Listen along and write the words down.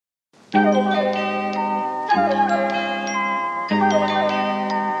Hello,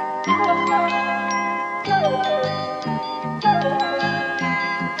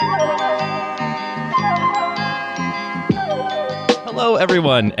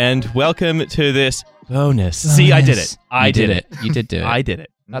 everyone, and welcome to this bonus. See, I did it. I did it. You did do it. I did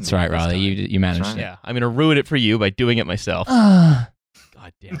it. That's right, Riley. You managed it. Yeah, I'm going to ruin it for you by doing it myself.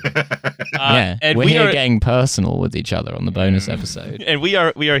 God damn it. Yeah, and we're we here are getting personal with each other on the bonus episode. And we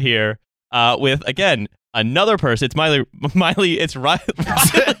are here with, again, another person. It's Miley. It's Riley.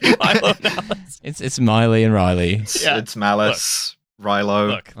 Milo and Alice. It's Miley and Riley. It's Malice, Rilo,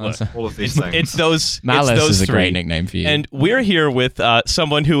 Look. all of these things. It's those. Malice it's those is a three. great nickname for you. And we're here with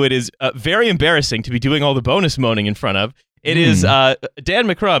someone who it is very embarrassing to be doing all the bonus moaning in front of. It is Dan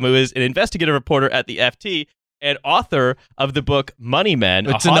McCrum, who is an investigative reporter at the FT and author of the book Money Men,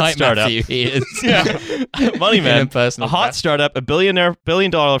 a hot startup. Matthew, he is. Money Men, personal a hot startup, a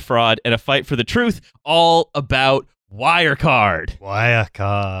billion-dollar fraud, and a fight for the truth, all about Wirecard.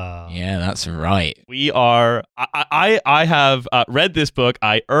 Wirecard. Yeah, that's right. We are. I have read this book.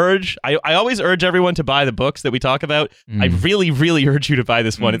 I always urge everyone to buy the books that we talk about. I really, really urge you to buy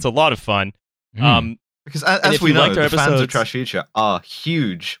this one. It's a lot of fun. Because and as if we you know, liked our the fans of episodes- Trash Future are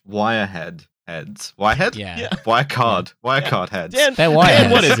huge Wirehead heads. Wirehead? Yeah. Wirecard heads. Dan, They're Dan,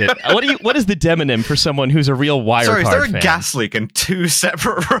 wireheads. what is it? What is the demonym for someone who's a real Wirecard Sorry, is there a fan? gas leak in 2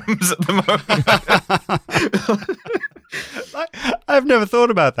 separate rooms at the moment? I've never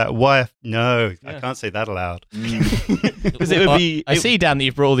thought about that. Why? No, I can't say that aloud. Because it would be. I see, Dan, that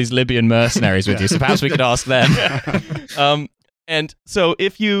you've brought all these Libyan mercenaries with you, so perhaps we could ask them. And so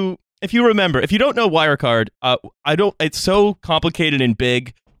if you remember, if you don't know Wirecard, it's so complicated and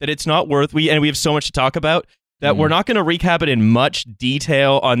big that it's not worth. We have so much to talk about that we're not going to recap it in much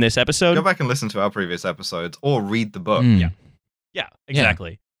detail on this episode. Go back and listen to our previous episodes or read the book. Yeah,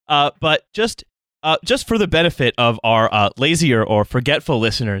 exactly. But just for the benefit of our lazier or forgetful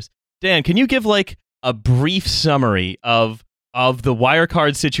listeners, Dan, can you give like a brief summary of the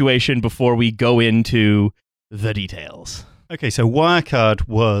Wirecard situation before we go into the details? Okay, so Wirecard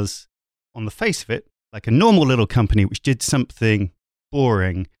was, on the face of it, like a normal little company which did something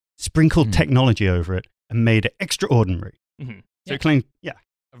boring, sprinkled technology over it, and made it extraordinary. Mm-hmm. So it claimed, A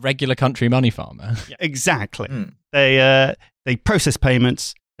regular country money farmer. exactly. They process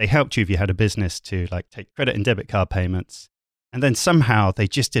payments. They helped you if you had a business to like take credit and debit card payments, and then somehow they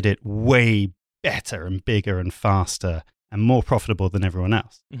just did it way better and bigger and faster and more profitable than everyone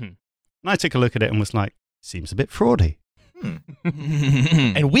else. Mm-hmm. And I took a look at it and was like, seems a bit fraudy.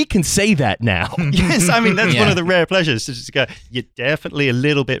 And we can say that now. Yes, I mean, that's one of the rare pleasures to just go, you're definitely a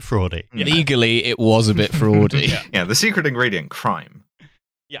little bit fraudy. Legally, it was a bit fraudy. Yeah, the secret ingredient, crime.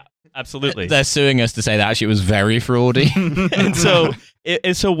 Yeah, absolutely. They're suing us to say that actually it was very fraudy.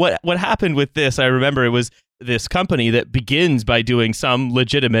 and so what happened with this, I remember it was this company that begins by doing some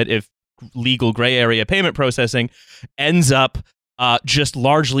legitimate, if legal gray area payment processing, ends up just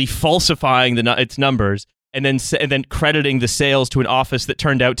largely falsifying its numbers and then crediting the sales to an office that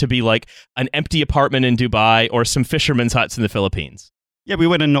turned out to be like an empty apartment in Dubai or some fishermen's huts in the Philippines. Yeah, we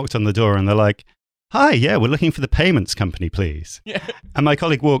went and knocked on the door and they're like, hi, yeah, we're looking for the payments company, please. Yeah. And my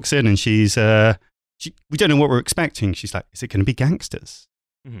colleague walks in and she's, we don't know what we're expecting. She's like, is it going to be gangsters?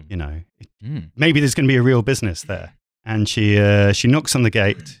 Mm-hmm. You know, maybe there's going to be a real business there. And she knocks on the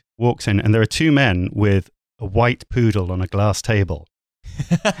gate, walks in, and there are 2 men with a white poodle on a glass table.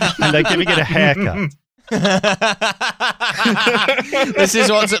 And they're giving it a haircut. This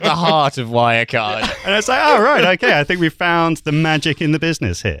is what's at the heart of Wirecard. And it's like, oh, right, okay, I think we found the magic in the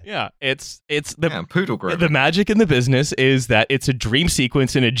business here. Yeah, it's the Poodle grooming. the magic in the business is that it's a dream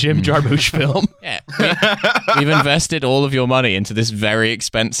sequence in a Jim Jarmusch film. Yeah, we've invested all of your money into this very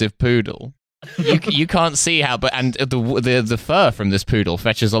expensive poodle. You can't see how, and the fur from this poodle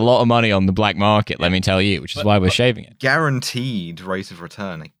fetches a lot of money on the black market. Let me tell you, which is why we're shaving it. Guaranteed rate of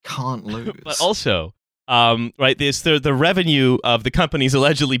return. They can't lose. But also, right, the revenue of the companies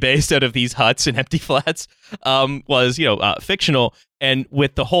allegedly based out of these huts and empty flats was fictional, and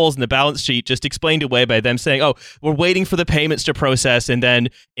with the holes in the balance sheet just explained away by them saying, oh, we're waiting for the payments to process, and then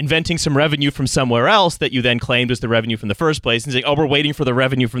inventing some revenue from somewhere else that you then claimed was the revenue from the first place, and saying, oh, we're waiting for the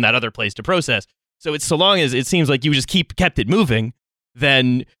revenue from that other place to process. So it's so long as it seems like you just kept it moving,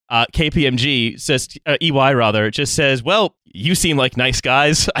 then KPMG says, EY rather, just says, well, you seem like nice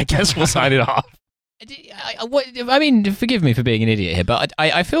guys. I guess we'll sign it off. I mean, forgive me for being an idiot here, but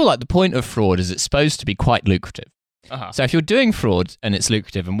I feel like the point of fraud is it's supposed to be quite lucrative. Uh-huh. So if you're doing fraud and it's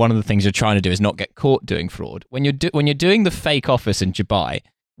lucrative, and one of the things you're trying to do is not get caught doing fraud, when you're doing the fake office in Dubai,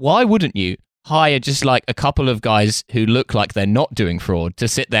 why wouldn't you hire just like a couple of guys who look like they're not doing fraud to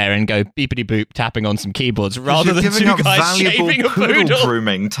sit there and go beepity boop tapping on some keyboards rather than giving two up guys valuable shaving a poodle.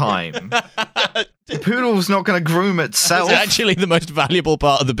 grooming time. The poodle's not going to groom itself. Actually, the most valuable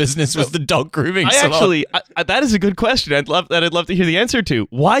part of the business was the dog grooming salon. That is a good question. I'd love to hear the answer to.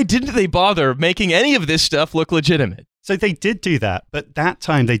 Why didn't they bother making any of this stuff look legitimate? So they did do that, but that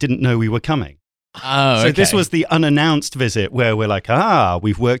time they didn't know we were coming. Oh, So this was the unannounced visit where we're like,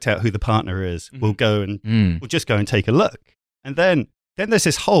 we've worked out who the partner is. Mm-hmm. We'll go and we'll just go and take a look. And then there's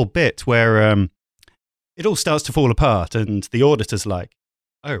this whole bit where it all starts to fall apart and the auditor's like,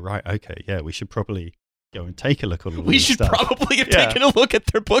 oh, right, okay, yeah, we should probably go and take a look at all We this should stuff. probably have taken a look at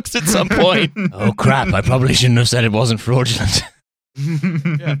their books at some point. Oh crap! I probably shouldn't have said it wasn't fraudulent.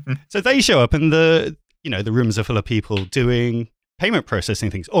 So they show up and the rooms are full of people doing payment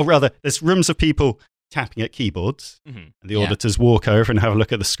processing things. Or rather, there's rooms of people tapping at keyboards. Mhm. And the auditors walk over and have a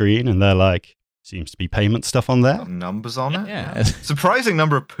look at the screen and they're like, seems to be payment stuff on there. Got numbers on it. Yeah. Surprising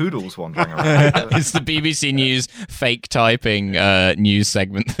number of poodles wandering around. It's the BBC News fake typing news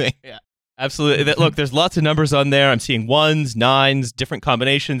segment thing. Absolutely. Look, there's lots of numbers on there. I'm seeing 1s, 9s, different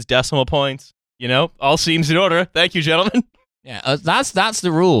combinations, decimal points. All seems in order. Thank you, gentlemen. Yeah, that's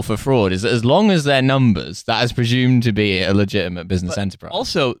the rule for fraud. Is that as long as they're numbers, that is presumed to be a legitimate business enterprise.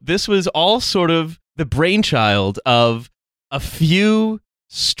 Also, this was all sort of the brainchild of a few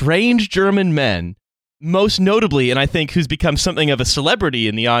strange German men, most notably, and I think who's become something of a celebrity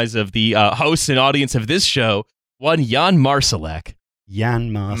in the eyes of the hosts and audience of this show, one Jan Marsalek.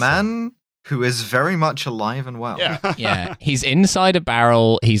 Jan Marcel. Man who is very much alive and well. Yeah, he's inside a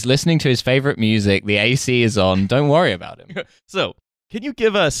barrel. He's listening to his favorite music. The AC is on. Don't worry about him. So, can you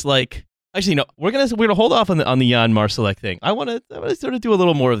give us actually no, we're gonna hold off on the Jan Marsalek thing. I want to sort of do a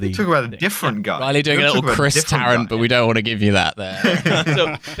little more of the Talk about a different guy. Riley doing a little Chris Tarrant, but we don't want to give you that there.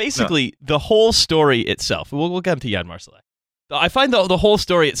 So basically, the whole story itself. We'll get to Jan Marsalek. I find the whole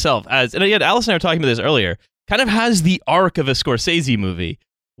story itself as, and again, Alice and I were talking about this earlier, kind of has the arc of a Scorsese movie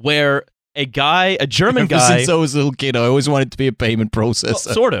where a German guy. Since I was a little kid, I always wanted to be a payment processor.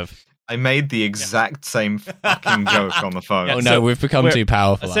 Well, sort of. I made the exact same fucking joke on the phone. Oh no, we've become too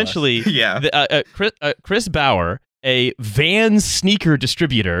powerful. Essentially, Yeah. Chris Bauer, a Vans sneaker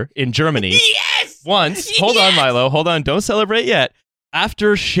distributor in Germany, hold on, Milo, hold on, don't celebrate yet.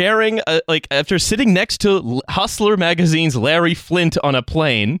 After after sitting next to Hustler magazine's Larry Flint on a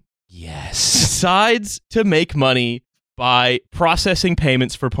plane, decides to make money by processing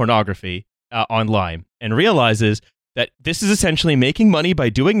payments for pornography online, and realizes that this is essentially making money by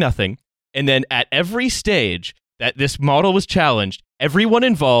doing nothing. And then at every stage that this model was challenged, everyone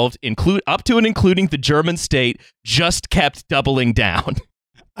involved, up to and including the German state, just kept doubling down.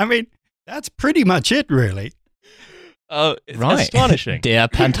 I mean, that's pretty much it, really. It's Right. astonishing. Der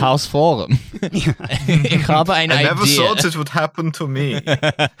Penthouse Forum. Ich habe eine I never Idee. thought it would happen to me.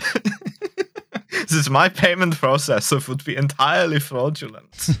 Since my payment processor would be entirely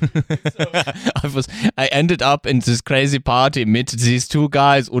fraudulent. I ended up in this crazy party mit these two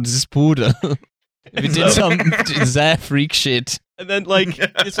guys und this Pudel. We did some sehr freak shit. And then,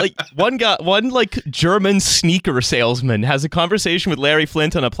 it's one German sneaker salesman has a conversation with Larry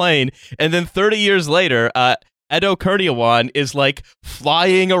Flint on a plane, and then 30 years later, Edo Kurniawan is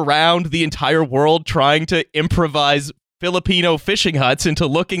flying around the entire world trying to improvise Filipino fishing huts into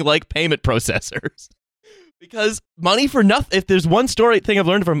looking like payment processors. Because money for nothing. If there's one thing I've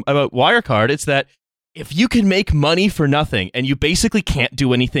learned about Wirecard, it's that if you can make money for nothing and you basically can't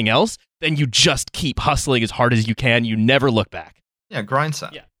do anything else, then you just keep hustling as hard as you can. You never look back. Yeah, grind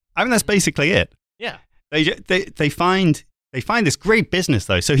set. Yeah. I mean, that's basically it. Yeah. They find this great business,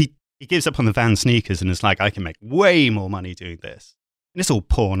 though. So he gives up on the Van sneakers and is like, I can make way more money doing this. And it's all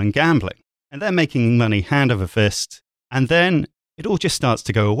porn and gambling. And they're making money hand over fist. And then it all just starts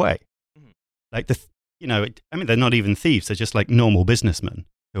to go away. Mm-hmm. They're not even thieves. They're just like normal businessmen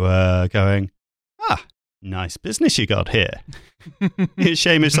who are going, nice business you got here. It's a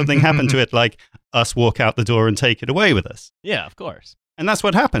shame if something happened to it, like us walk out the door and take it away with us. Yeah, of course. And that's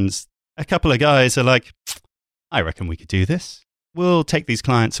what happens. A couple of guys are like, I reckon we could do this. We'll take these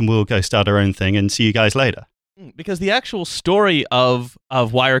clients and we'll go start our own thing and see you guys later. Because the actual story of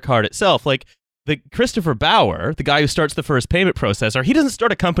Wirecard itself, the Christopher Bauer, the guy who starts the first payment processor, he doesn't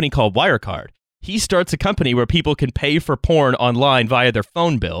start a company called Wirecard. He starts a company where people can pay for porn online via their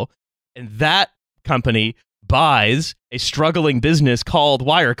phone bill, and that company buys a struggling business called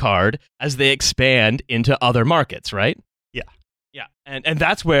Wirecard as they expand into other markets, right? Yeah. Yeah, and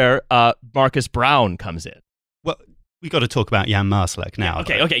that's where Marcus Brown comes in. Well, we got to talk about Jan Marsalek now.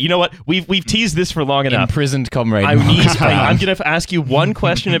 Okay. You know what? We've teased this for long enough. Imprisoned comrade. I'm Mark. going to ask you one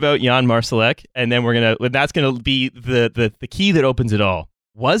question about Jan Marsalek, and then that's going to be the key that opens it all.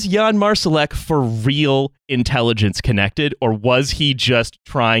 Was Jan Marsalek for real intelligence connected, or was he just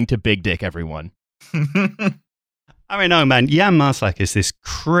trying to big dick everyone? I mean, no, man. Jan Marsalek is this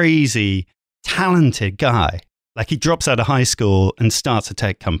crazy, talented guy. Like, he drops out of high school and starts a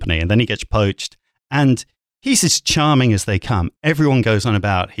tech company, and then he gets poached. And he's as charming as they come. Everyone goes on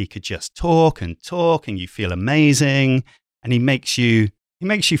about he could just talk, and you feel amazing. And he makes you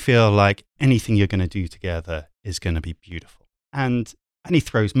feel like anything you're going to do together is going to be beautiful. And he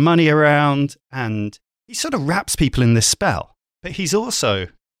throws money around, and he sort of wraps people in this spell. But he's also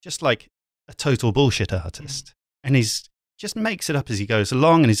just like a total bullshit artist. And he's just makes it up as he goes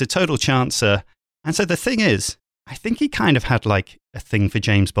along, and he's a total chancer. And so the thing is, I think he kind of had like a thing for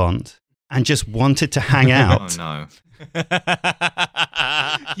James Bond and just wanted to hang out. Oh, no.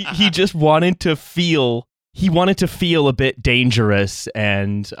 he just wanted to feel a bit dangerous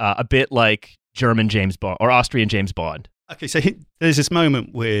and a bit like German James Bond or Austrian James Bond. Okay, so there's this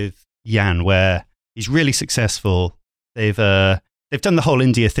moment with Jan where he's really successful. They've done the whole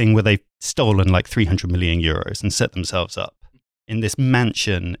India thing where they've stolen like 300 million euros and set themselves up in this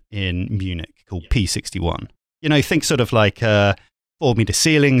mansion in Munich called P61. You know, think sort of like 4-meter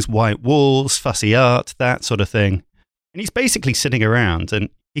ceilings, white walls, fussy art, that sort of thing. And he's basically sitting around, and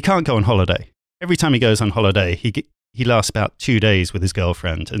he can't go on holiday. Every time he goes on holiday, he lasts about 2 days with his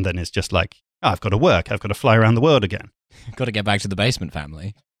girlfriend, and then it's just like, oh, I've got to work. I've got to fly around the world again. Got to get back to the basement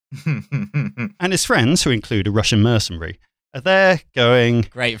family. And his friends, who include a Russian mercenary, are there going...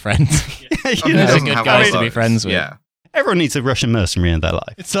 Great friends. You know, Those are good guys to be friends with. Yeah. everyone needs a Russian mercenary in their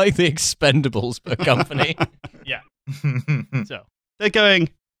life. It's like the Expendables per company. So They're going,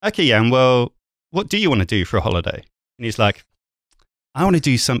 okay, Jan, well, what do you want to do for a holiday? And he's like, I want to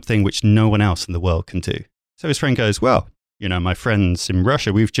do something which no one else in the world can do. So his friend goes, well, you know, my friends in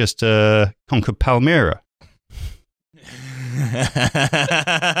Russia, we've just conquered Palmyra. Do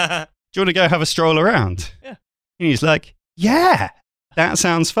you want to go have a stroll around? Yeah. And he's like, yeah, that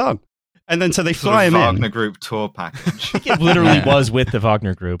sounds fun. And then so they fly him Wagner in. Group tour package. it literally was with the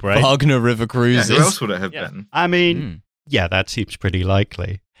Wagner Group, right? Wagner River Yeah, Cruises. who else would it have Yeah. been? I mean, yeah, that seems pretty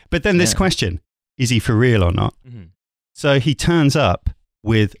likely. But then this Yeah. question, is he for real or not? Mhm. So he turns up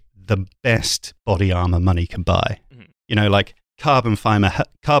with the best body armor money can buy. Mhm. You know, like carbon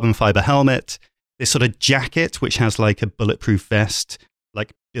fiber helmet, this sort of jacket which has like a bulletproof vest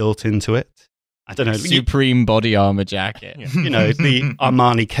like built into it. I don't know, Supreme body armor jacket. Yeah. you know, the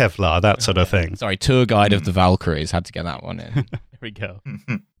Armani Kevlar, that sort of thing. Sorry, tour guide of the Valkyries. Had to get that one in. There we go.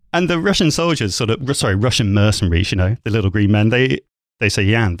 And the Russian soldiers, Russian mercenaries, you know, the little green men, they say,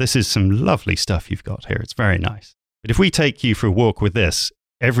 Jan, this is some lovely stuff you've got here. It's very nice. But if we take you for a walk with this,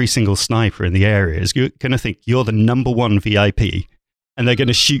 every single sniper in the area is going to think you're the number one VIP and they're going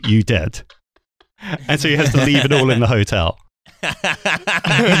to shoot you dead. And so he has to leave it all in the hotel. Okay,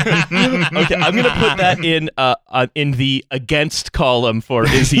 I'm gonna put that in the against column for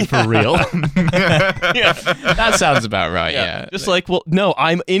is he for real? That sounds about right, yeah. Just like, well, no,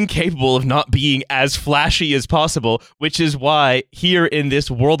 I'm incapable of not being as flashy as possible, which is why here in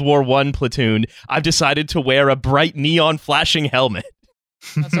this World War I platoon, I've decided to wear a bright neon flashing helmet.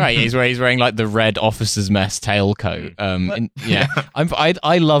 That's right. He's wearing like the red officer's mess tailcoat.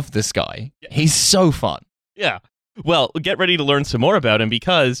 I love this guy. He's so fun. Yeah. Well, get ready to learn some more about him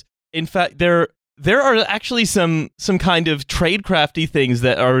because, in fact, there are actually some kind of tradecrafty things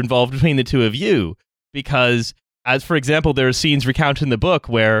that are involved between the two of you. Because, as for example, there are scenes recounted in the book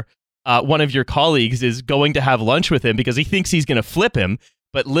where one of your colleagues is going to have lunch with him because he thinks he's going to flip him.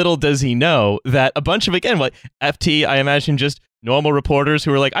 But little does he know that a bunch of, again, like FT, I imagine just normal reporters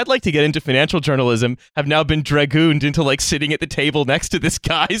who are like, I'd like to get into financial journalism, have now been dragooned into like sitting at the table next to this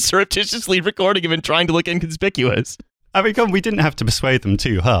guy, surreptitiously recording him and trying to look inconspicuous. I mean, we didn't have to persuade them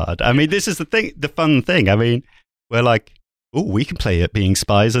too hard. I mean, this is the fun thing. I mean, we're like, oh, we can play at being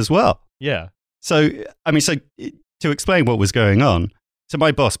spies as well. Yeah. So to explain what was going on, so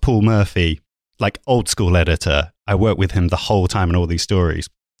my boss, Paul Murphy, like old school editor, I worked with him the whole time in all these stories.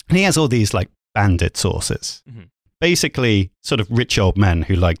 And he has all these like bandit sources. Mhm. Basically, sort of rich old men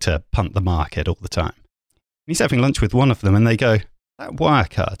who like to punt the market all the time. And he's having lunch with one of them and they go, that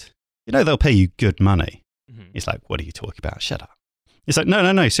Wirecard, you know, they'll pay you good money. Mhm. He's like, what are you talking about? Shut up. He's like,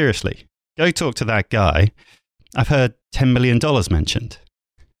 no, seriously. Go talk to that guy. I've heard $10 million mentioned.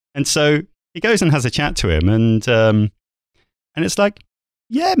 And so he goes and has a chat to him and it's like,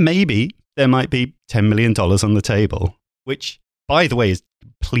 yeah, maybe there might be $10 million on the table, which, by the way, is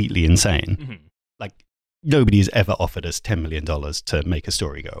completely insane. Mhm. Like, nobody has ever offered us $10 million to make a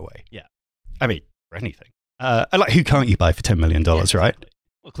story go away. Yeah. I mean, for anything. Like, who can't you buy for $10 million, right?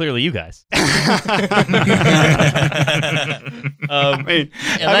 Well, clearly you guys. I mean,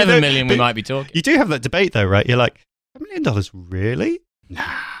 11 million we might be talking. You do have that debate, though, right? You're like, $10 million, really? Nah.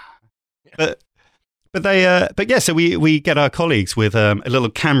 But yeah, so we get our colleagues with a little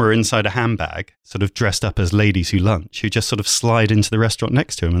camera inside a handbag, sort of dressed up as ladies who lunch, who just sort of slide into the restaurant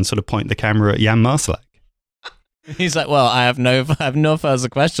next to him and sort of point the camera at Jan Marsalek. He's like, well, I have no further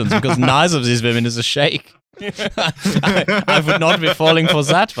questions because neither of these women is a sheikh. I would not be falling for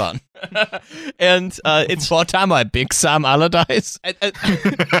that one. And it's what am I, Big Sam Allardyce?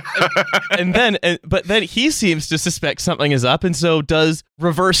 But then he seems to suspect something is up, and so does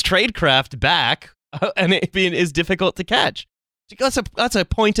reverse tradecraft back, and it is difficult to catch. That's a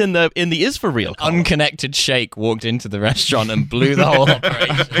point in the is for real. Unconnected sheikh walked into the restaurant and blew the whole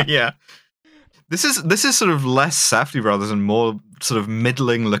operation. Yeah. This is sort of less Safdie Brothers and more sort of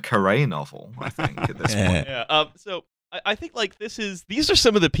middling Le Carré novel, I think, at this point. Yeah. So I think like these are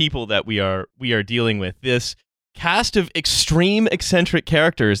some of the people that we are dealing with. This cast of extreme eccentric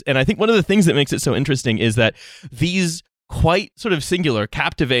characters, and I think one of the things that makes it so interesting is that these quite sort of singular,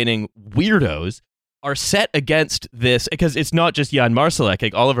 captivating weirdos are set against this, because it's not just Jan Marsalek.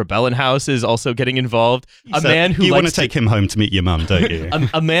 Like Oliver Bellenhaus is also getting involved. A man who you want to take him home to meet your mum, don't you?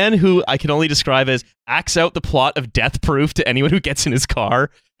 a man who I can only describe as acts out the plot of Death Proof to anyone who gets in his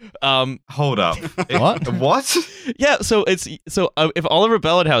car. Hold up. What? What? Yeah, so if Oliver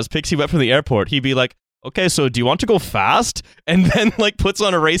Bellenhaus picks you up from the airport, he'd be like, okay, so do you want to go fast? And then like puts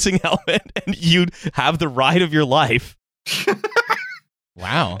on a racing helmet and you'd have the ride of your life.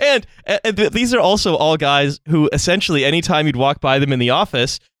 Wow. And these are also all guys who essentially anytime you'd walk by them in the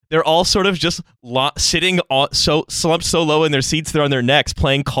office, they're all sort of just sitting slumped so low in their seats they're on their necks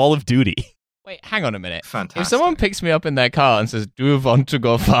playing Call of Duty. Wait, hang on a minute. Fantastic. If someone picks me up in their car and says, do you want to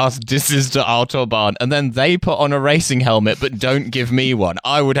go fast? This is the Autobahn. And then they put on a racing helmet but don't give me one,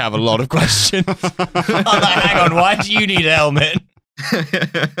 I would have a lot of questions. I'm like, hang on, why do you need a helmet?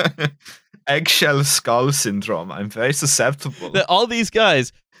 Eggshell skull syndrome. I'm very susceptible. All these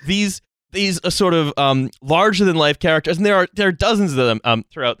guys, these sort of larger than life characters, and there are dozens of them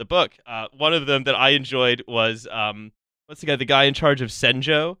throughout the book. One of them that I enjoyed was what's the guy in charge of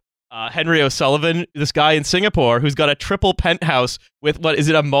Senjo? Henry O'Sullivan, this guy in Singapore who's got a triple penthouse with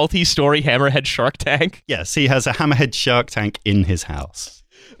a multi-story hammerhead shark tank? Yes, he has a hammerhead shark tank in his house.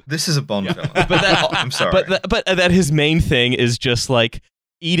 This is a Bond villain. I'm sorry. But that his main thing is just like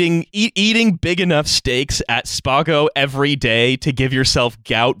eating big enough steaks at Spago every day to give yourself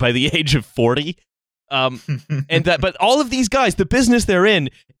gout by the age of 40. But all of these guys, the business they're in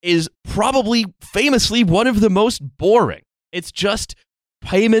is probably famously one of the most boring. It's just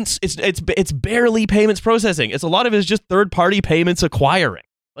payments. It's barely payments processing. It's a lot of it is just third party payments acquiring.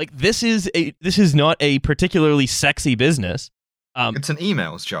 Like this is not a particularly sexy business. It's an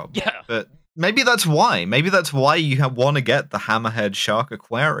emails job. Yeah, but maybe that's why. Maybe that's why you want to get the Hammerhead Shark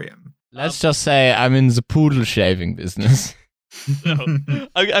Aquarium. Let's just say I'm in the poodle shaving business. So, I'm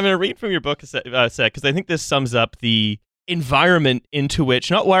going to read from your book a sec, because I think this sums up the environment into which,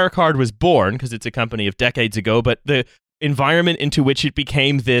 not Wirecard was born, because it's a company of decades ago, but the environment into which it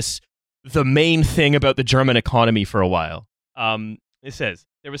became the main thing about the German economy for a while. It says,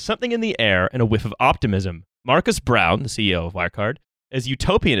 there was something in the air and a whiff of optimism. Marcus Brown, the CEO of Wirecard, as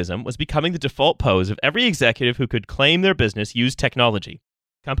utopianism was becoming the default pose of every executive who could claim their business used technology.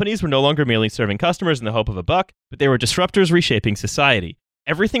 Companies were no longer merely serving customers in the hope of a buck, but they were disruptors reshaping society.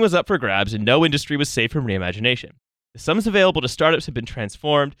 Everything was up for grabs and no industry was safe from reimagination. The sums available to startups had been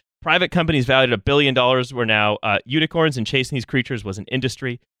transformed. Private companies valued $1 billion were now unicorns, and chasing these creatures was an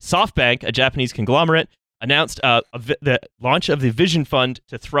industry. SoftBank, a Japanese conglomerate, announced the launch of the Vision Fund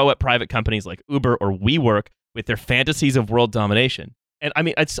to throw at private companies like Uber or WeWork with their fantasies of world domination. And I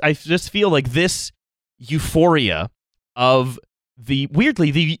mean, I just feel like this euphoria of the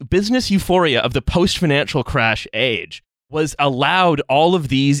business euphoria of the post-financial crash age was allowed all of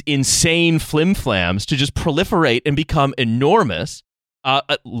these insane flim-flams to just proliferate and become enormous. For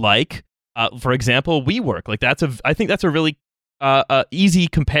example, WeWork. Like I think that's a really easy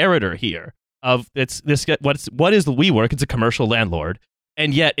comparator here. What is the WeWork? It's a commercial landlord,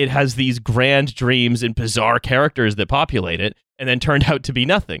 and yet it has these grand dreams and bizarre characters that populate it, and then turned out to be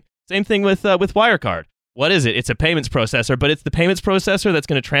nothing. Same thing with Wirecard. What is it? It's a payments processor, but it's the payments processor that's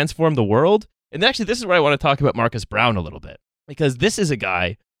going to transform the world. And actually, this is where I want to talk about Marcus Brown a little bit, because this is a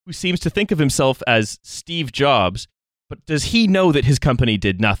guy who seems to think of himself as Steve Jobs, but does he know that his company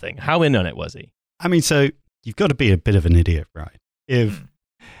did nothing? How in on it was he? I mean, so you've got to be a bit of an idiot, right?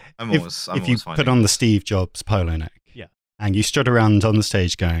 I'm if always you finding put on the Steve Jobs polo neck, Yeah. and you strut around on the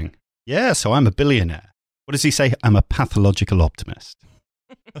stage going, "Yeah, so I'm a billionaire." What does he say? I'm a pathological optimist.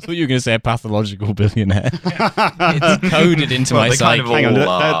 I thought you were going to say a pathological billionaire. It's coded into my they psyche. kind of Hang on,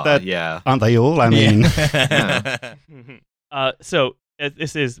 all that- are, yeah. Aren't they all? I mean, So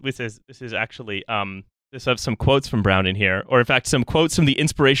this is actually there's some quotes from Brown in here, or in fact some quotes from the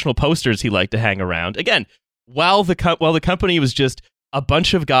inspirational posters he liked to hang around. Again, while the company was just a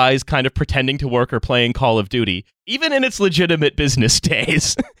bunch of guys kind of pretending to work or playing Call of Duty, even in its legitimate business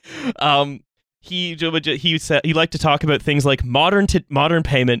days. He said he liked to talk about things like modern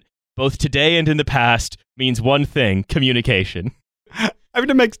payment, both today and in the past, means one thing: communication. I mean,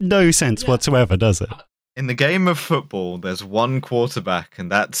 it makes no sense whatsoever, does it? In the game of football, there's one quarterback,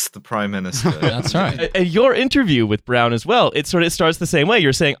 and that's the prime minister. That's right. And your interview with Brown as well, it starts the same way.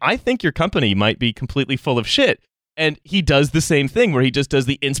 You're saying, I think your company might be completely full of shit. And he does the same thing where he just does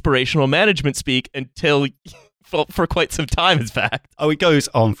the inspirational management speak until for quite some time, in fact. Oh, it goes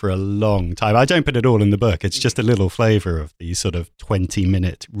on for a long time. I don't put it all in the book. It's just a little flavor of the sort of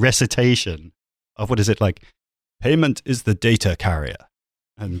 20-minute recitation of what is it like? Payment is the data carrier.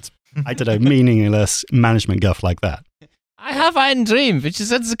 And I don't know, meaningless management guff like that. I have one dream, which is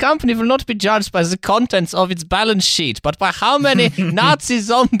that the company will not be judged by the contents of its balance sheet, but by how many Nazi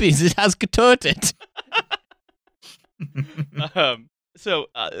zombies it has getötet. So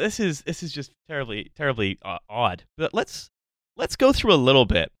this is just terribly odd. But let's go through a little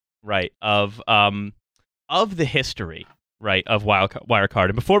bit, right, of the history, right, of Wirecard.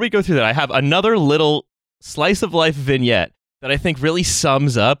 And before we go through that, I have another little slice of life vignette that I think really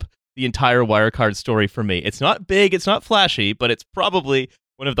sums up the entire Wirecard story for me. It's not big, it's not flashy, but it's probably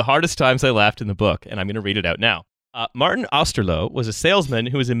one of the hardest times I laughed in the book, and I'm going to read it out now. Martin Osterloh was a salesman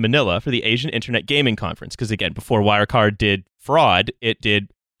who was in Manila for the Asian Internet Gaming Conference, because again, before Wirecard did fraud, it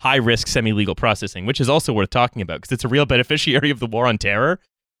did high-risk semi-legal processing, which is also worth talking about, because it's a real beneficiary of the war on terror,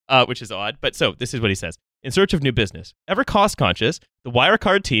 which is odd. But so, this is what he says. In search of new business, ever cost-conscious, the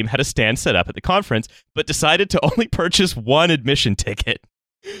Wirecard team had a stand set up at the conference, but decided to only purchase one admission ticket.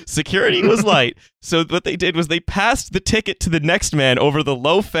 Security was light, so what they did was they passed the ticket to the next man over the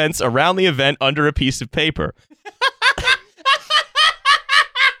low fence around the event under a piece of paper.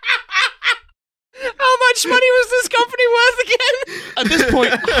 How much money was this company worth again? At this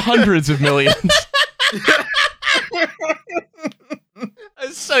point, hundreds of millions.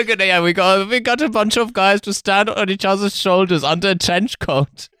 It's so good. Yeah, we got a bunch of guys to stand on each other's shoulders under a trench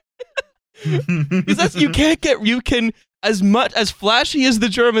coat. Because you can, as much as flashy as the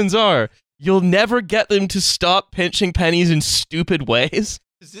Germans are, you'll never get them to stop pinching pennies in stupid ways.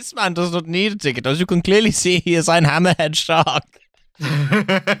 This man does not need a ticket. As you can clearly see, he is ein hammerhead shark.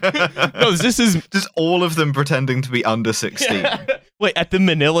 No, this is just all of them pretending to be under 16. Wait, at the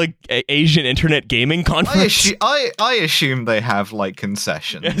Manila Asian Internet Gaming Conference? I assume they have like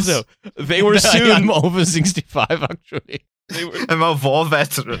concessions. Yeah, so they were soon. I'm over 65, actually. I'm a war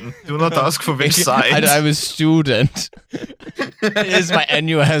veteran. Do not ask for which side. I'm a student. Here's my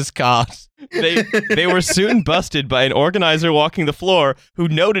NUS card. They were soon busted by an organizer walking the floor who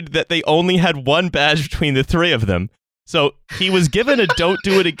noted that they only had one badge between the three of them. So he was given a "don't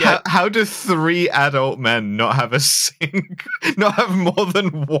do it again." How do three adult men not have not have more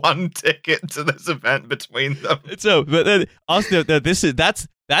than one ticket to this event between them? So, but then also that's the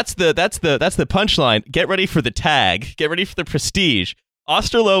punchline. Get ready for the tag. Get ready for the prestige.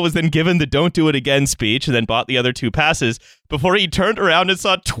 Osterloh was then given the "don't do it again" speech and then bought the other 2 passes before he turned around and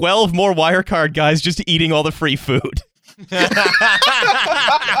saw 12 more Wirecard guys just eating all the free food.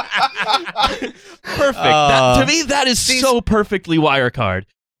 Perfect. To me, that is so perfectly Wirecard.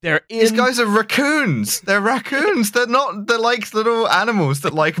 These guys are raccoons. They're raccoons. They're not. They're like little animals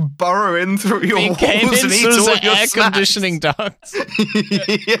that like burrow in through your walls and eat all your air snacks. conditioning ducts.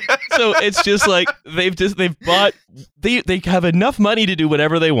 Yeah. So it's just like they have enough money to do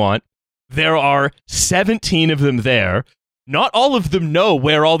whatever they want. There are 17 of them there. Not all of them know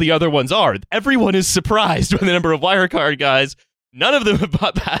where all the other ones are. Everyone is surprised by the number of Wirecard guys. None of them have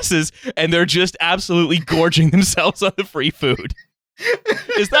bought passes, and they're just absolutely gorging themselves on the free food.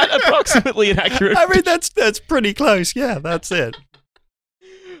 Is that approximately an accurate? I mean, that's pretty close. Yeah, that's it.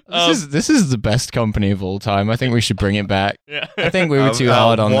 This is the best company of all time. I think we should bring it back. Yeah. I think we were too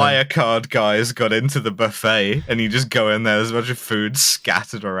hard on them. Wirecard guys got into the buffet, and you just go in there. There's a bunch of food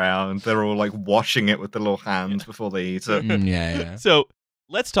scattered around. They're all like washing it with the little hands before they eat it. Yeah. So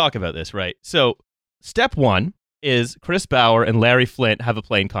let's talk about this, right? So step 1 is Chris Bauer and Larry Flint have a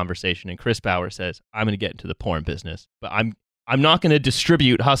plain conversation, and Chris Bauer says, "I'm going to get into the porn business, but I'm not going to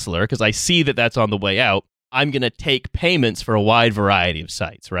distribute Hustler because I see that that's on the way out. I'm going to take payments for a wide variety of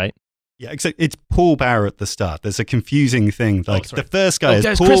sites, right? Yeah, except it's Paul Bauer at the start. There's a confusing thing. Like sorry. the first guy is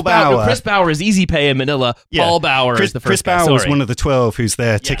there's Paul Bauer. Chris Bauer is Easy Pay in Manila. Yeah. Paul Bauer is the Chris first guy. Bauer was Sorry. one of the 12 who's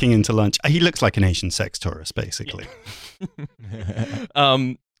there ticking into lunch. He looks like an Asian sex tourist, basically.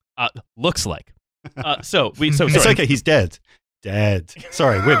 Looks like. It's Sorry. okay. He's dead. Dead.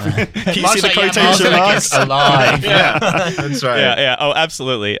 Sorry. Can you see the Marcel quotation Marcel marks? is alive. Yeah, that's right. Yeah. Oh,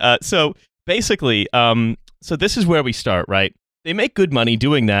 absolutely. So basically, so this is where we start, right? They make good money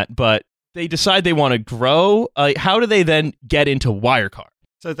doing that, but they decide they want to grow. How do they then get into Wirecard?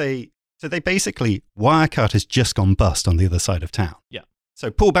 So they basically, Wirecard has just gone bust on the other side of town. Yeah. So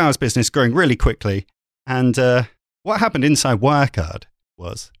Paul Bauer's business growing really quickly. And what happened inside Wirecard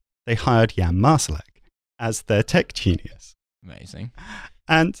was they hired Jan Marsalek as their tech genius. Amazing.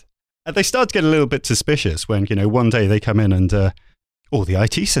 And they start to get a little bit suspicious when, one day they come in and all the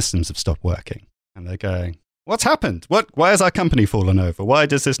IT systems have stopped working. And they're going, what's happened? Why has our company fallen over? Why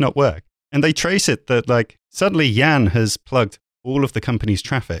does this not work? And they trace it that, suddenly Jan has plugged all of the company's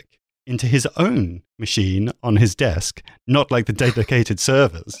traffic into his own machine on his desk, not like the dedicated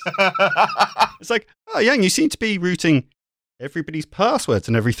servers. It's like, oh, Jan, you seem to be routing everybody's passwords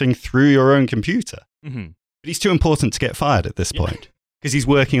and everything through your own computer. Mm-hmm. But he's too important to get fired at this point because he's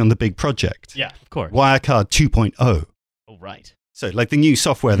working on the big project. Yeah, of course. Wirecard 2.0. Oh, right. So, the new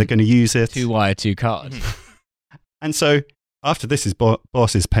software, they're going to use it. 2 wire, 2 card. And so, after this, his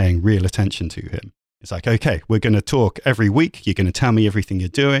boss is paying real attention to him. It's like, okay, we're going to talk every week. You're going to tell me everything you're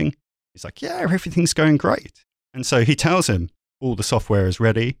doing. He's like, yeah, everything's going great. And so he tells him all the software is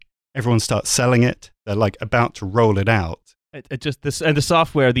ready. Everyone starts selling it. They're about to roll it out. It just this and the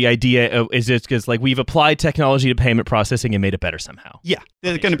software. The idea is just because we've applied technology to payment processing and made it better somehow. Yeah,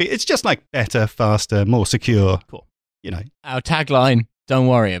 they're going to be. It's just better, faster, more secure. Cool. Our tagline, don't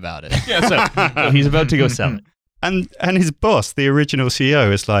worry about it. Yeah. So he's about to go sell it. And his boss, the original CEO,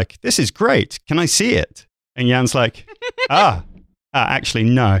 is like, this is great. Can I see it? And Jan's like, actually,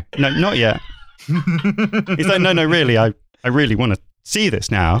 no, not yet. He's like, no, really, I really want to see this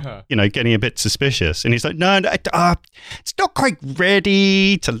now, getting a bit suspicious. And he's like, no, it's not quite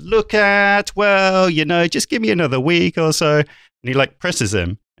ready to look at. Well, just give me another week or so. And he presses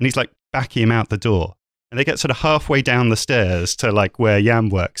him and he's backing him out the door. And they get sort of halfway down the stairs to where Jan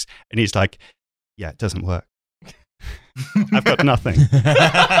works. And he's like, yeah, it doesn't work. I've got nothing.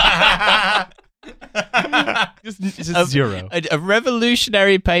 Just zero. A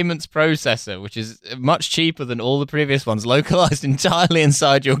revolutionary payments processor, which is much cheaper than all the previous ones, localized entirely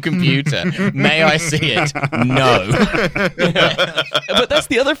inside your computer. May I see it? No. But that's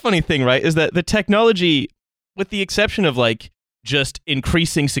the other funny thing, right? Is that the technology, with the exception of just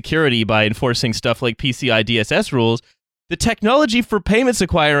increasing security by enforcing stuff like PCI DSS rules, the technology for payments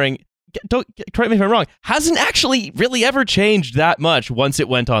acquiring, don't correct me if I'm wrong, hasn't actually really ever changed that much once it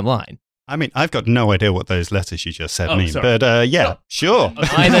went online. I mean, I've got no idea what those letters you just said mean, sorry. but sure.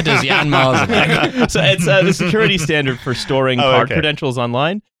 Neither does Jan Marsalek. So it's the security standard for storing card credentials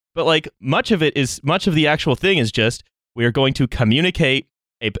online. But much of the actual thing is just we are going to communicate.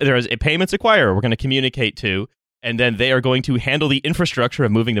 There is a payments acquirer we're going to communicate to, and then they are going to handle the infrastructure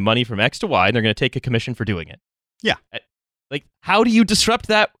of moving the money from X to Y, and they're going to take a commission for doing it. Yeah. How do you disrupt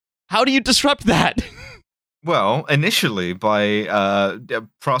that? How do you disrupt that? Well, initially by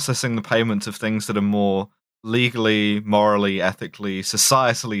processing the payments of things that are more legally, morally, ethically,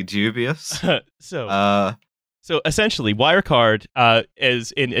 societally dubious. So essentially, Wirecard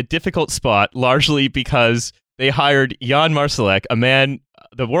is in a difficult spot, largely because they hired Jan Marsalek, a man,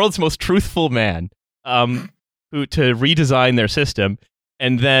 the world's most truthful man, who to redesign their system,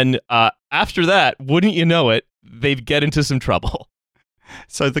 and then after that, wouldn't you know it, they get into some trouble.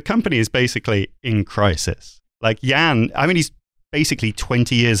 So the company is basically in crisis. Jan, I mean, he's basically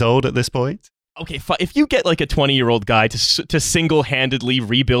 20 years old at this point. Okay, if you get a 20-year-old guy to single-handedly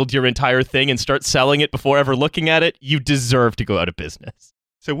rebuild your entire thing and start selling it before ever looking at it, you deserve to go out of business.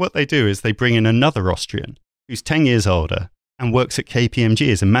 So what they do is they bring in another Austrian who's 10 years older and works at KPMG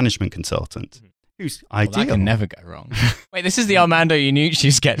as a management consultant. Who's ideal. That can never go wrong. Wait, this is the Armando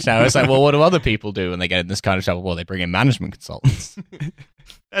Iannucci sketch now. It's what do other people do when they get in this kind of trouble? Well, they bring in management consultants.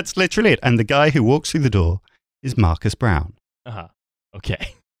 That's literally it. And the guy who walks through the door is Marcus Brown.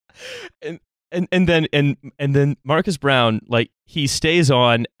 Okay. And then Marcus Brown, he stays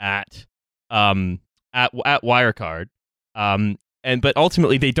on at Wirecard, but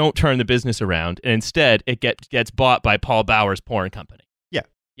ultimately they don't turn the business around, and instead it gets bought by Paul Bauer's porn company.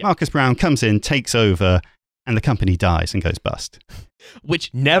 Yeah. Marcus Brown comes in, takes over, and the company dies and goes bust.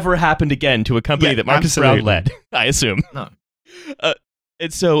 Which never happened again to a company that Marcus Brown led, I assume. No.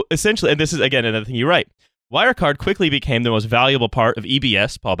 And so essentially, and this is again another thing you write, Wirecard quickly became the most valuable part of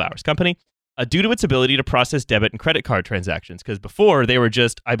EBS, Paul Bauer's company, due to its ability to process debit and credit card transactions. Because before, they were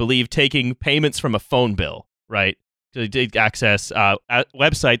just, I believe, taking payments from a phone bill, right? To access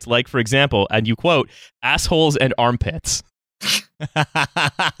websites like, for example, and you quote, assholes and armpits.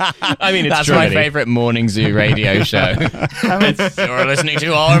 I mean, it's that's Germany. my favorite morning zoo radio show. You're listening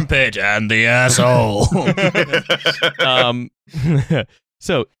to Armpit and the Asshole.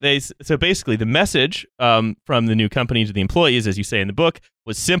 So basically, the message from the new company to the employees, as you say in the book,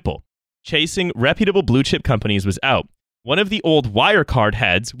 was simple: chasing reputable blue chip companies was out. One of the old Wirecard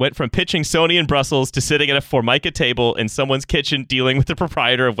heads went from pitching Sony in Brussels to sitting at a Formica table in someone's kitchen dealing with the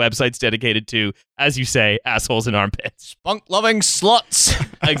proprietor of websites dedicated to, as you say, assholes and armpits. Spunk-loving sluts.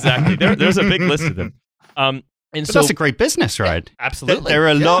 Exactly. There's a big list of them. And But so that's a great business, right? absolutely. There are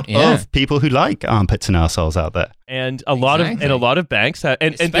a lot Yeah. of people who like armpits and assholes out there. And a lot of banks have,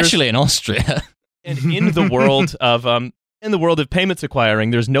 and Especially in Austria. and in the world of payments acquiring,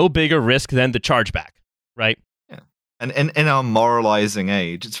 there's no bigger risk than the chargeback, right? And in our moralizing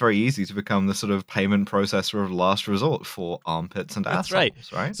age, it's very easy to become the sort of payment processor of last resort for armpits and That's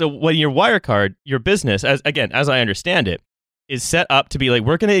assholes, right? So when your Wirecard, your business, as I understand it, is set up to be like,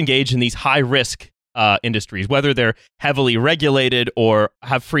 we're going to engage in these high risk industries, whether they're heavily regulated or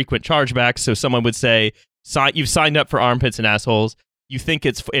have frequent chargebacks. So someone would say, you've signed up for armpits and assholes. You think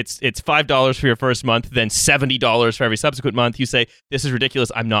it's $5 for your first month, then $70 for every subsequent month. You say, this is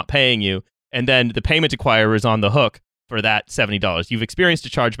ridiculous, I'm not paying you. And then the payment acquirer is on the hook for that $70. You've experienced a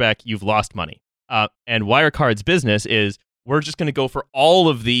chargeback, you've lost money. And Wirecard's business is, we're just going to go for all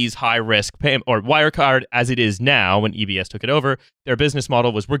of these high-risk payments, or Wirecard, as it is now, when EBS took it over, their business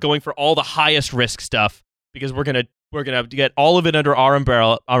model was, we're going for all the highest risk stuff because we're gonna get all of it under our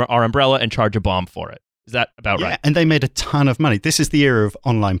umbrella and charge a bomb for it. Is that about right? And they made a ton of money. This is the era of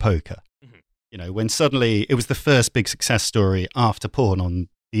online poker. Mhm. You know, when suddenly it was the first big success story after porn on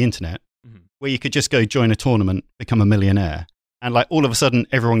the internet, where you could just go join a tournament, become a millionaire, and like all of a sudden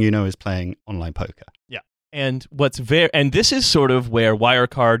everyone you know is playing online poker. Yeah. And and this is sort of where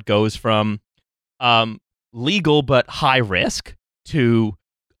Wirecard goes from legal but high risk to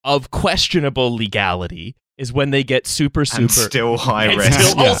of questionable legality, is when they get super And still high and risk.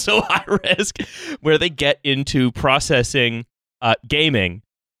 still also high risk, where they get into processing gaming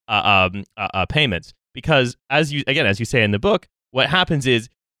payments. Because as you say in the book, what happens is,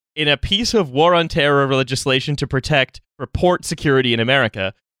 in a piece of war on terror legislation to protect report security in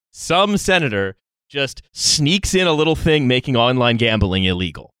America, some senator just sneaks in a little thing making online gambling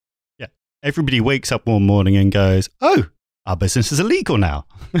illegal. Yeah. Everybody wakes up one morning and goes, oh, our business is illegal now.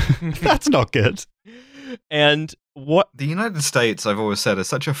 That's not good. And what? The United States, I've always said, is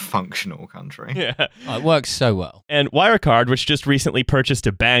such a functional country. Yeah. Oh, it works so well. And Wirecard, which just recently purchased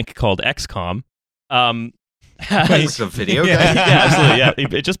a bank called XCOM, It's a video game. yeah, absolutely.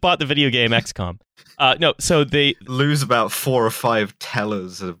 Yeah, it just bought the video game XCOM. No, so they Lose about 4 or 5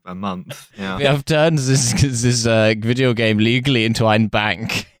 tellers a month. Yeah. We have turned this video game legally into ein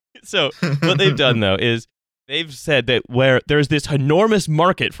bank. So what they've done though is they've said that where there's this enormous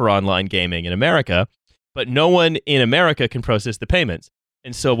market for online gaming in America, but no one in America can process the payments.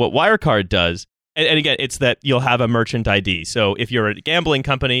 And so what Wirecard does, and again, it's that you'll have a merchant ID. So if you're a gambling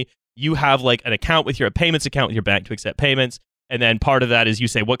company, you have like an account with a payments account with your bank to accept payments. And then part of that is you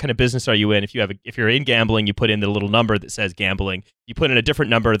say, what kind of business are you in? If you're in gambling, you put in the little number that says gambling. You put in a different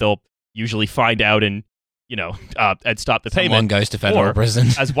number, they'll usually find out and and stop the payment. Someone goes to federal Or, prison.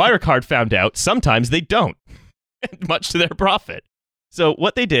 As Wirecard found out, sometimes they don't, much to their profit. So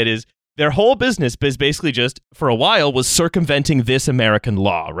what they did is their whole business is basically just, for a while, was circumventing this American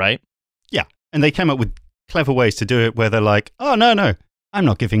law, right? Yeah. And they came up with clever ways to do it where they're like, oh, no, I'm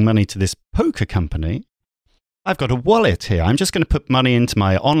not giving money to this poker company. I've got a wallet here. I'm just going to put money into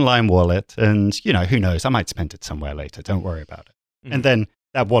my online wallet and, who knows? I might spend it somewhere later. Don't worry about it. Mhm. And then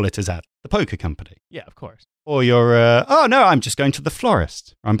that wallet is at the poker company. Yeah, of course. Or you're, oh, no, I'm just going to the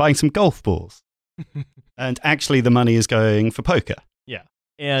florist. Or I'm buying some golf balls. And actually the money is going for poker. Yeah.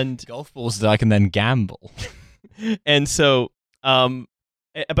 And Golf balls that I can then gamble. and so,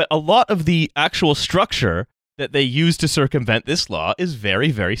 but a lot of the actual structure that they use to circumvent this law is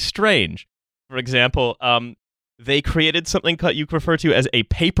very, very strange. For example, they created something you refer to as a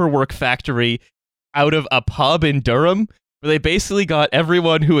paperwork factory out of a pub in Durham, where they basically got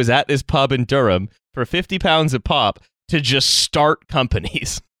everyone who was at this pub in Durham for £50 a pop to just start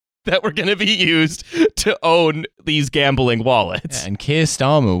companies that were going to be used to own these gambling wallets. Yeah, and Keir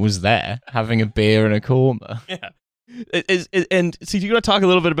Starmer was there having a beer and a korma. Yeah. And so you want to talk a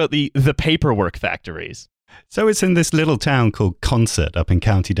little bit about the paperwork factories? So it's in this little town called Concert up in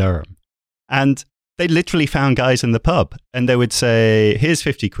County Durham. And they literally found guys in the pub and they would say, here's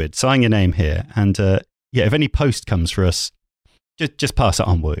 50 quid, sign your name here. And if any post comes for us, just pass it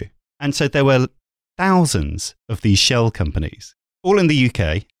on, will you? And so there were thousands of these shell companies, all in the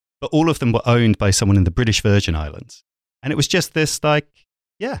UK, but all of them were owned by someone in the British Virgin Islands. And it was just this the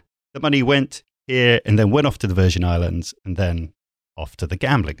money went here and then went off to the Virgin Islands and then off to the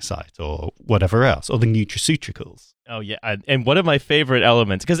gambling site or whatever else, or the nutraceuticals. Oh, yeah. And one of my favorite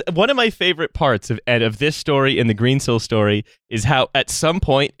elements, because one of my favorite parts of this story and the Greensill story is how at some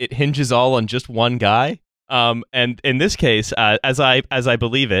point it hinges all on just one guy. And in this case, as I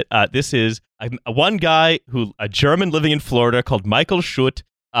believe it, this is one guy a German living in Florida called Michael Schutt,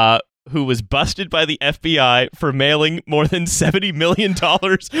 who was busted by the FBI for mailing more than $70 million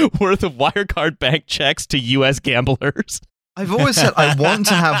worth of Wirecard bank checks to U.S. gamblers. I've always said I want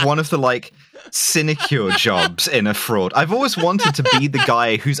to have one of the sinecure jobs in a fraud. I've always wanted to be the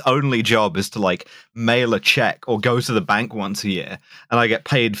guy whose only job is to mail a check or go to the bank once a year, and I get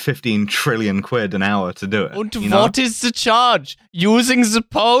paid 15 trillion quid an hour to do it. And what is the charge? Using the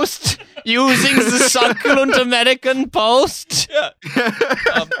post? Using the succulent American post? Yeah.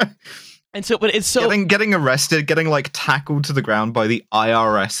 And so, but it's so getting arrested, getting tackled to the ground by the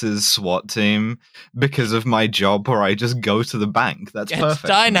IRS's SWAT team because of my job where I just go to the bank. That's perfect.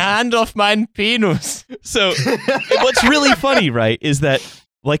 Dein Hand off mein Penis. So what's really funny, right, is that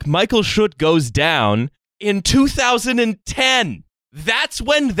Michael Schutt goes down in 2010. That's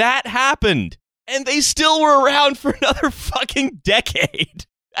when that happened. And they still were around for another fucking decade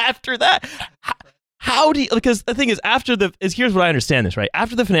after that. How do you, because the thing is, here's what I understand this, right?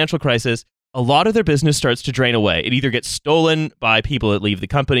 After the financial crisis, a lot of their business starts to drain away. It either gets stolen by people that leave the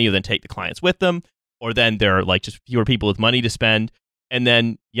company or then take the clients with them, or then there are just fewer people with money to spend. And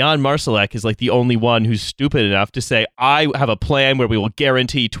then Jan Marsalek is the only one who's stupid enough to say, I have a plan where we will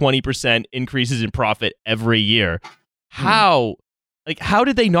guarantee 20% increases in profit every year. How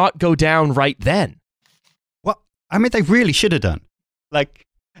did they not go down right then? Well, I mean, they really should have done.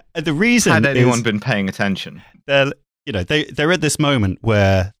 The reason had anyone been paying attention, they're at this moment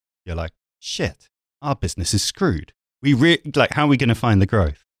where you're like, shit, our business is screwed. How are we going to find the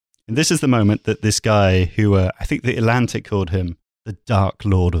growth? And this is the moment that this guy who I think the Atlantic called him the Dark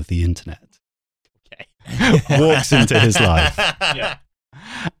Lord of the Internet, walks into his life. Yeah.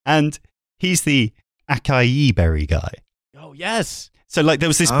 And he's the acai berry guy. Oh, yes. So there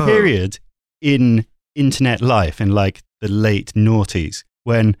was this period in internet life in the late noughties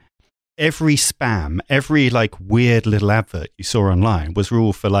when every spam, every weird little advert you saw online was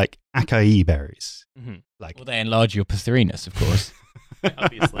all for acai berries. Mm-hmm. Well, they enlarge your Pithrinus, of course.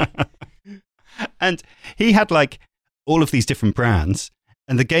 Obviously. And he had all of these different brands,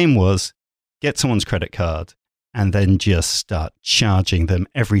 and the game was get someone's credit card and then just start charging them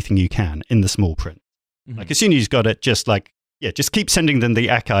everything you can in the small print. Mm-hmm. As soon as you've got it, just keep sending them the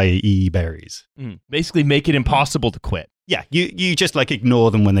acai berries. Basically make it impossible to quit. Yeah, you just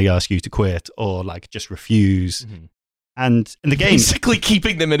ignore them when they ask you to quit or just refuse. Mm-hmm. And in the game, basically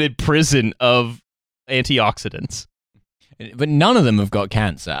keeping them in a prison of antioxidants. But none of them have got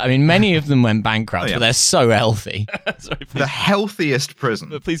cancer. I mean, many of them went bankrupt, but they're so healthy. Sorry, the healthiest prison.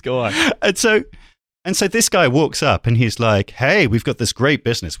 But please go on. And so this guy walks up and he's like, hey, we've got this great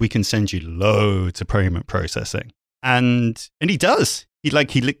business. We can send you loads of payment processing. And he does.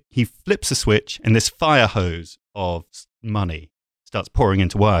 He flips a switch and this fire hose of money starts pouring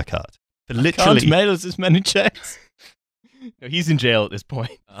into Wirecard. For literally, can't mail us this many checks. No, he's in jail at this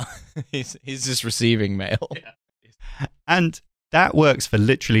point. He's just receiving mail. Yeah. And that works for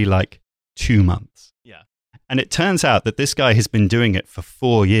literally 2 months. Yeah. And it turns out that this guy has been doing it for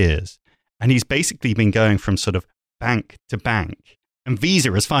 4 years. And he's basically been going from sort of bank to bank. And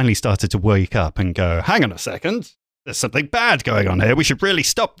Visa has finally started to wake up and go, hang on a second. There's something bad going on here. We should really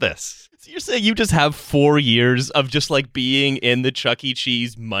stop this. So you're saying you just have 4 years of just being in the Chuck E.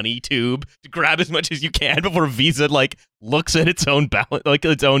 Cheese money tube to grab as much as you can before Visa looks at its own balance,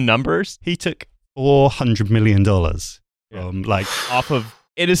 its own numbers? He took $400 million from off of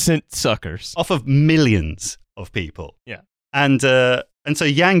innocent suckers, off of millions of people. Yeah. And so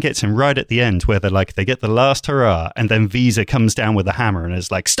Yang gets him right at the end where they get the last hurrah, and then Visa comes down with a hammer and is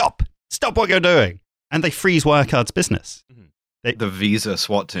like, stop what you're doing. And they freeze Wirecard's business. Mm-hmm. The Visa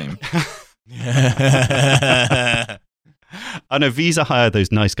SWAT team. I know Visa hired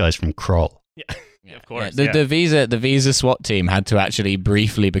those nice guys from Kroll. Yeah, of course. Yeah. The Visa SWAT team had to actually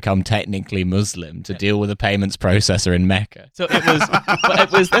briefly become technically Muslim to deal with a payments processor in Mecca. So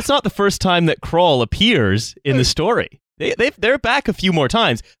it was. That's not the first time that Kroll appears in the story. They're back a few more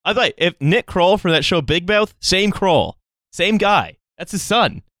times. I thought if Nick Kroll from that show Big Mouth, same Kroll, same guy. That's his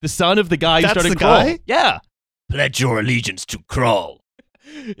son. the son of the guy who That's started the Kroll. guy? Yeah. Pledge your allegiance to Kroll.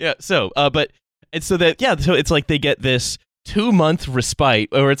 Yeah. So, so it's like they get this 2-month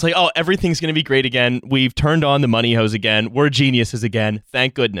respite where it's like, oh, everything's going to be great again. We've turned on the money hose again. We're geniuses again.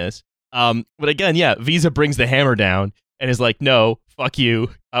 Thank goodness. But again, yeah, Visa brings the hammer down and is like, no, fuck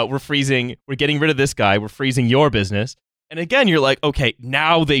you. We're freezing. We're getting rid of this guy. We're freezing your business. And again, you're like, okay,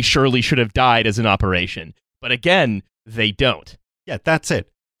 now they surely should have died as an operation. But again, they don't. Yeah, that's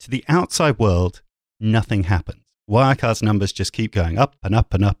it. To the outside world, nothing happens. Wirecard's numbers just keep going up and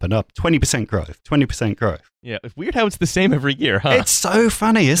up and up and up. 20% growth, 20% growth. Yeah, it's weird how it's the same every year, huh? It's so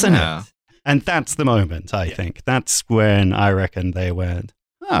funny, isn't Yeah. it? And that's the moment, I think. That's when I reckon they went,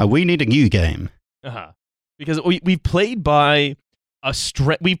 we need a new game. Uh-huh. Because we played by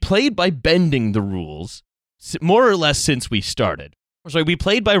we played by bending the rules more or less since we started. So we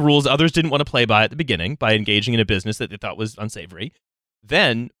played by rules others didn't want to play by at the beginning, by engaging in a business that they thought was unsavory.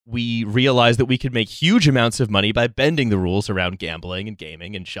 Then we realized that we could make huge amounts of money by bending the rules around gambling and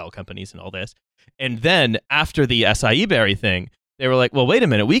gaming and shell companies and all this. And then after the acai berry thing, they were like, well, wait a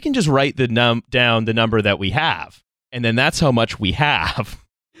minute, we can just write down the number that we have. And then that's how much we have.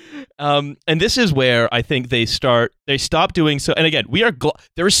 And this is where I think they stop doing so. And again,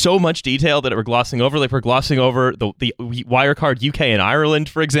 there is so much detail that we're glossing over. Like we're glossing over the Wirecard UK and Ireland,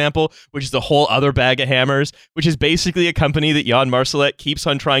 for example, which is the whole other bag of hammers, which is basically a company that Jan Marsalek keeps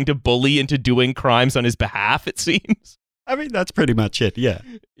on trying to bully into doing crimes on his behalf, it seems. I mean, that's pretty much it, yeah.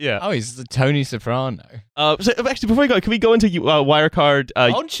 Yeah. Oh, he's the Tony Soprano. So actually, before we go, can we go into Wirecard?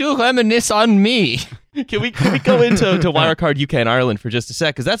 Don't you reminisce on me. Can we go into Wirecard UK and Ireland for just a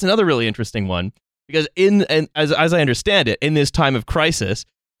sec? Because that's another really interesting one. Because as I understand it, in this time of crisis,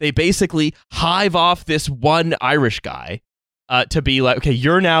 they basically hive off this one Irish guy to be like, okay,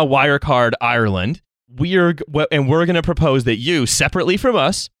 you're now Wirecard Ireland. We're going to propose that you, separately from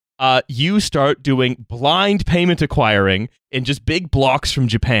us, you start doing blind payment acquiring in just big blocks from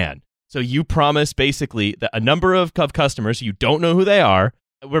Japan. So you promise basically that a number of customers, you don't know who they are.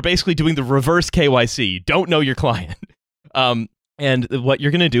 We're basically doing the reverse KYC. You don't know your client. And what you're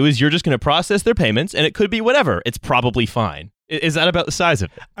going to do is you're just going to process their payments, and it could be whatever. It's probably fine. Is that about the size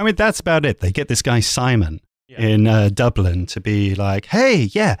of it? I mean, that's about it. They get this guy Simon in Dublin to be like, hey,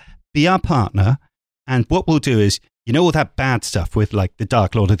 yeah, be our partner. And what we'll do is, you know all that bad stuff with like the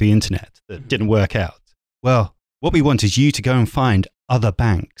Dark Lord of the Internet that didn't work out? Well, what we want is you to go and find other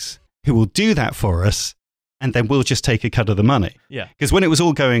banks who will do that for us, and then we'll just take a cut of the money. Yeah. Because when it was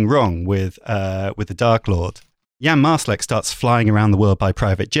all going wrong with the Dark Lord, Jan Marsalek starts flying around the world by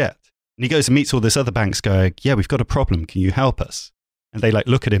private jet. And he goes and meets all this other banks going, yeah, we've got a problem. Can you help us? And they like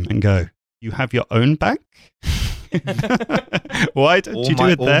look at him and go, you have your own bank? Why don't you do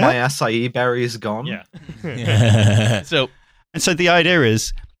it there? All my acai berries gone. Yeah. So the idea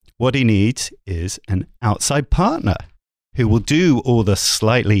is what he needs is an outside partner who will do all the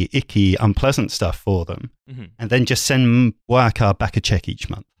slightly icky, unpleasant stuff for them, and then just send Wirecard back a check each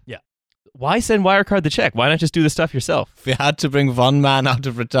month. Yeah. Why send Wirecard the check? Why not just do the stuff yourself? If you had to bring one man out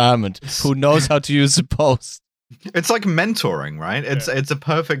of retirement who knows how to use the post. It's like mentoring, right? It's a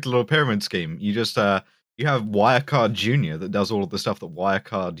perfect little pyramid scheme. You just you have Wirecard Junior that does all of the stuff that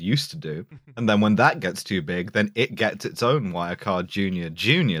Wirecard used to do, and then when that gets too big, then it gets its own Wirecard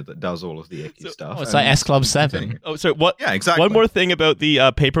Junior that does all of the icky stuff. Oh, it's like S Club 7. Oh, so what? Yeah, exactly. One more thing about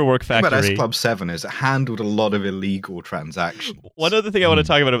the Paperwork Factory. But S Club 7 is it handled a lot of illegal transactions. One other thing I want to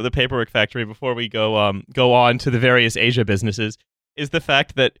talk about the Paperwork Factory before we go on to the various Asia businesses is the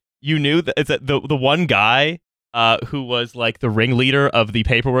fact that you knew that the one guy who was like the ringleader of the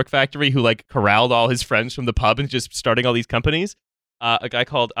Paperwork Factory, who like corralled all his friends from the pub and just starting all these companies, a guy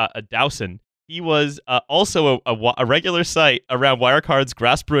called Dowson. He was also a regular sight around Wirecard's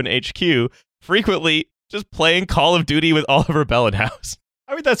Grasbrunn HQ, frequently just playing Call of Duty with Oliver Bellenhaus.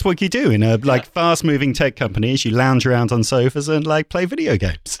 I mean, that's what you do in a fast-moving tech company. Is you lounge around on sofas and like play video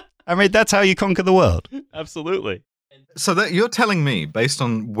games. I mean, that's how you conquer the world. Absolutely. So that you're telling me, based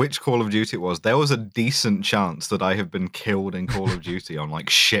on which Call of Duty it was, there was a decent chance that I have been killed in Call of Duty on like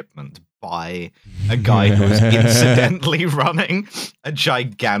shipment by a guy who was incidentally running a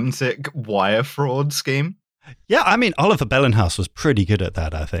gigantic wire fraud scheme. Yeah, I mean, Oliver Bellenhaus was pretty good at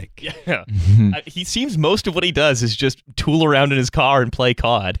that, I think. Yeah. He seems most of what he does is just tool around in his car and play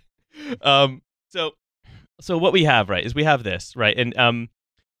COD. So what we have, right, is we have this, right? And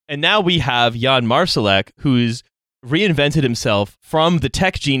now we have Jan Marsalek, who's reinvented himself from the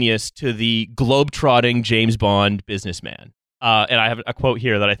tech genius to the globe-trotting James Bond businessman. And I have a quote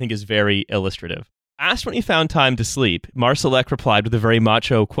here that I think is very illustrative. Asked when he found time to sleep, Marsalek replied with a very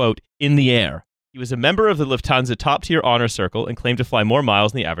macho quote, "In the air." He was a member of the Lufthansa top-tier honor circle and claimed to fly more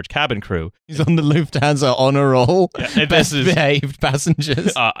miles than the average cabin crew. He's on the Lufthansa honor roll. Yeah, and Best behaved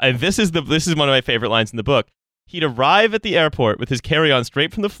passengers. And this is one of my favorite lines in the book. He'd arrive at the airport with his carry-on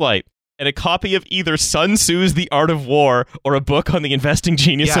straight from the flight and a copy of either Sun Tzu's The Art of War or a book on the investing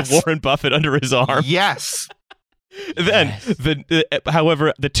genius of Warren Buffett under his arm. Yes. Then,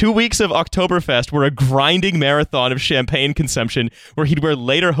 however, the 2 weeks of Oktoberfest were a grinding marathon of champagne consumption where he'd wear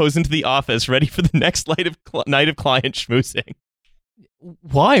lederhosen into the office ready for the next night of client schmoozing.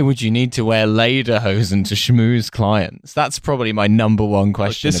 Why would you need to wear lederhosen to schmooze clients? That's probably my number one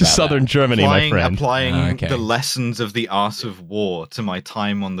question. This is southern Germany, my friend. Applying the lessons of the art of war to my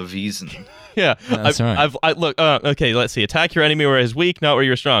time on the Wiesn. Yeah, that's right. Look, okay, let's see. Attack your enemy where he's weak, not where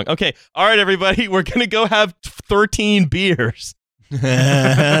you're strong. Okay, all right, everybody, we're going to go have 13 beers. Auf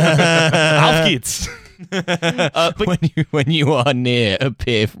geht's. When you are near,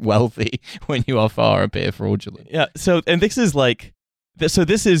 appear wealthy. When you are far, appear fraudulent. Yeah, and this is like... So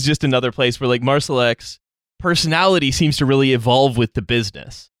this is just another place where like Marsalek's personality seems to really evolve with the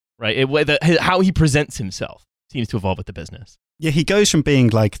business, right? How he presents himself seems to evolve with the business. Yeah, he goes from being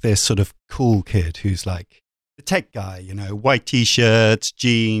like this sort of cool kid who's like the tech guy, white t-shirts,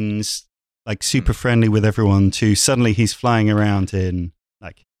 jeans, like super friendly with everyone, to suddenly he's flying around in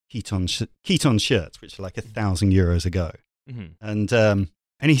like Keaton shirts, which are like €1,000 a go. Mm-hmm.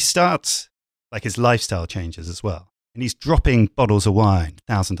 And he starts, like his lifestyle changes as well. And he's dropping bottles of wine,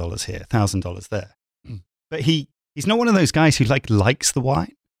 $1,000 here, $1,000 there. But he's not one of those guys who likes the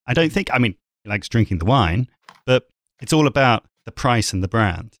wine. I don't think. I mean, he likes drinking the wine, but it's all about the price and the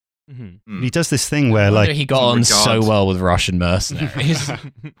brand. Mm-hmm. He does this thing where he got on so well with Russian mercenaries.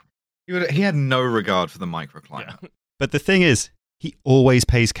 He had no regard for the microclimate. Yeah. But the thing is, he always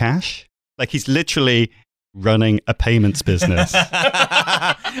pays cash. Like he's literally running a payments business.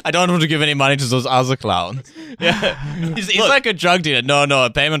 I don't want to give any money to those other clowns. Yeah, he's like a drug dealer. No,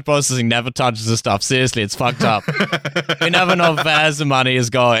 payment processing never touches the stuff. Seriously, it's fucked up. We never know where the money is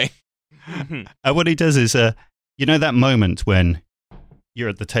going. What he does is, that moment when you're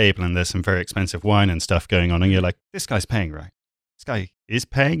at the table and there's some very expensive wine and stuff going on, and you're like, this guy's paying, right? This guy is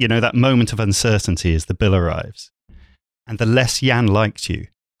paying. That moment of uncertainty as the bill arrives. And the less Jan liked you,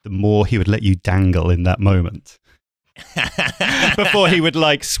 the more he would let you dangle in that moment. Before he would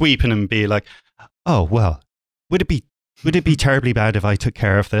sweep in and be like, oh, well, would it be terribly bad if I took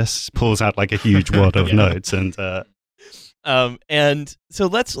care of this? Pulls out like a huge wad of notes and so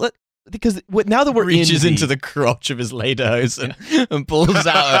because now that we're reaches into the crotch of his lederhosen and pulls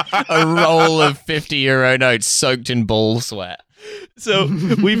out a roll of €50 notes soaked in ball sweat. So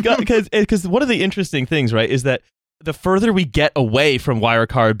we've got because one of the interesting things, right, is that the further we get away from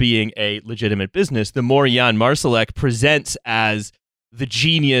Wirecard being a legitimate business, the more Jan Marsalek presents as the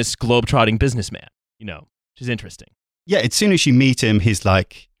genius globetrotting businessman, which is interesting. Yeah, as soon as you meet him, he's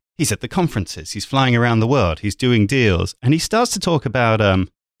at the conferences, he's flying around the world, he's doing deals, and he starts to talk about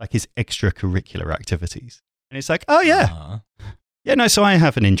his extracurricular activities. And it's like, oh yeah. Yeah, no, so I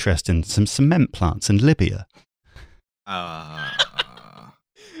have an interest in some cement plants in Libya. Yeah,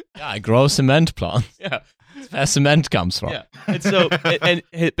 I grow cement plants. Yeah. That's where cement comes from. Yeah. And so,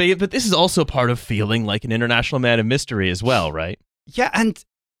 but this is also part of feeling like an international man of mystery as well, right? Yeah, and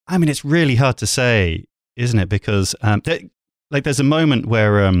I mean, it's really hard to say, isn't it? Because there's a moment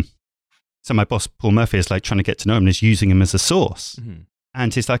where so my boss Paul Murphy is trying to get to know him and is using him as a source,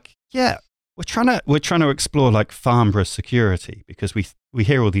 and he's like, yeah, we're trying to explore Farnborough security because we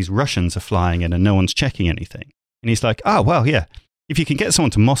hear all these Russians are flying in and no one's checking anything, and he's like, oh well, yeah. If you can get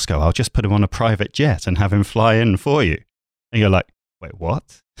someone to Moscow, I'll just put him on a private jet and have him fly in for you. And you're like, wait,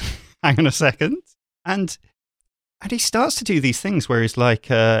 what? Hang on a second. And he starts to do these things where he's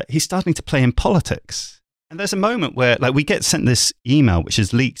he's starting to play in politics. And there's a moment where we get sent this email, which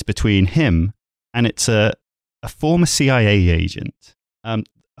is leaked between him and it's a former CIA agent, a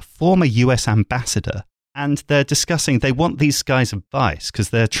former US ambassador. And they're discussing, they want these guys' advice because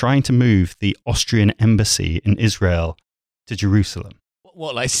they're trying to move the Austrian embassy in Israel to Jerusalem.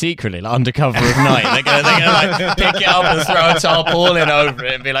 What, secretly, undercover of night? They're gonna pick it up and throw a tarpaulin over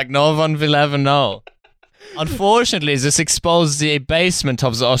it and be like, no one will ever know. Unfortunately, this exposed the basement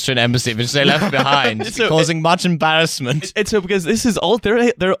of the Austrian embassy, which they left behind, causing much embarrassment. And so, because this is all,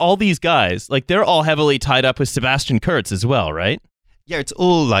 they're all these guys, they're all heavily tied up with Sebastian Kurz as well, right? Yeah, it's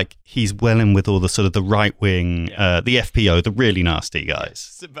all he's well in with all the sort of the right wing, the FPO, the really nasty guys.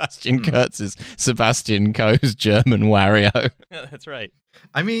 Sebastian Kurz is Sebastian Coe's German Wario. Yeah, that's right.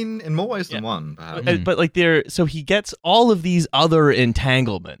 I mean, in more ways than one, perhaps. But so he gets all of these other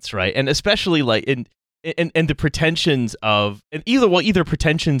entanglements, right? And especially and the pretensions of either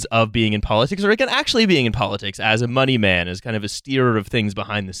pretensions of being in politics, or again actually being in politics as a money man, as kind of a steerer of things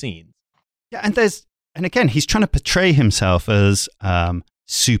behind the scenes. Yeah, and again, he's trying to portray himself as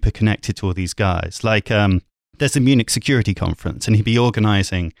super connected to all these guys. Like, there's a Munich Security Conference, and he'd be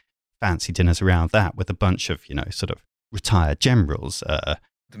organizing fancy dinners around that with a bunch of, sort of retired generals.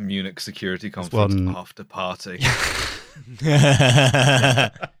 The Munich Security Conference after party.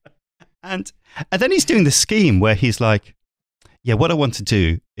 And then he's doing the scheme where he's like, yeah, what I want to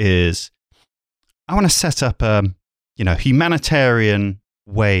do is I want to set up, humanitarian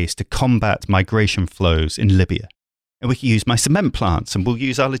ways to combat migration flows in Libya. And we can use my cement plants and we'll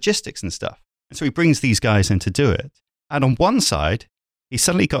use our logistics and stuff. And so he brings these guys in to do it. And on one side, he's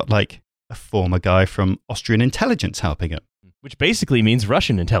suddenly got like a former guy from Austrian intelligence helping him. Which basically means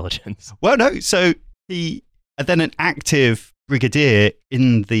Russian intelligence. Well, no. So and then an active brigadier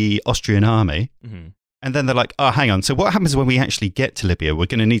in the Austrian army. Mm-hmm. And then they're like, oh, hang on. So what happens when we actually get to Libya? We're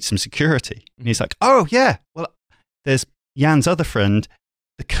going to need some security. And he's like, oh, yeah. Well, there's Jan's other friend,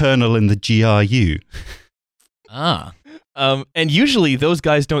 the colonel in the GRU. And usually those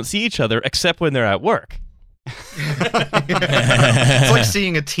guys don't see each other except when they're at work. It's like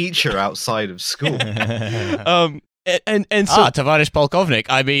seeing a teacher outside of school. And so Tavarish Polkovnik.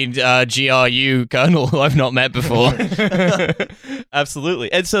 I mean, GRU colonel who I've not met before.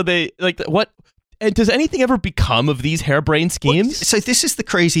 Absolutely. And so they what? And does anything ever become of these harebrained schemes? Well, so this is the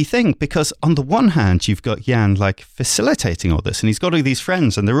crazy thing, because on the one hand, you've got Jan like facilitating all this, and he's got all these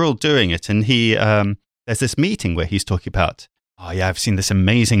friends, and they're all doing it. And he there's this meeting where he's talking about, oh yeah, I've seen this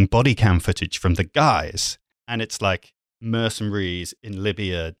amazing body cam footage from the guys, and it's like mercenaries in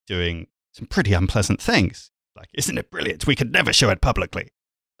Libya doing some pretty unpleasant things. Like, isn't it brilliant? We could never show it publicly.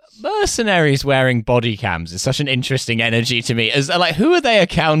 Mercenaries wearing body cams is such an interesting energy to me. As like, who are they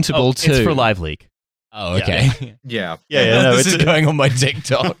accountable to? It's for LiveLeak. Oh, okay. Yeah. No, this is going on my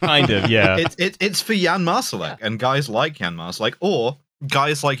TikTok. Kind of, yeah. It's for Jan Marsalek and guys like Jan Marsalek, or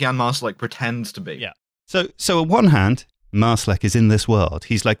guys like Jan Marsalek pretends to be. Yeah. So on one hand, Marsalek is in this world.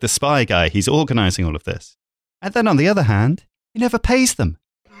 He's like the spy guy. He's organizing all of this. And then on the other hand, he never pays them.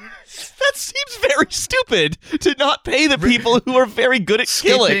 That seems very stupid to not pay the people who are very good at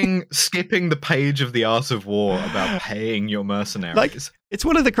killing. Skipping the page of The Art of War about paying your mercenaries. Like, it's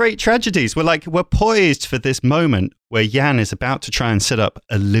one of the great tragedies. We're poised for this moment where Jan is about to try and set up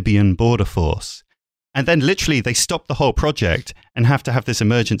a Libyan border force. And then literally they stop the whole project and have to have this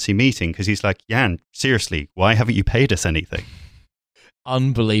emergency meeting because he's like, Jan, seriously, why haven't you paid us anything?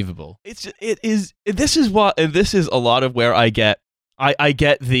 Unbelievable. This is a lot of where I get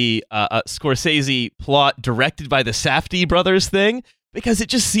the Scorsese plot directed by the Safdie brothers thing, because it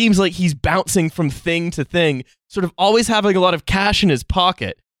just seems like he's bouncing from thing to thing, sort of always having a lot of cash in his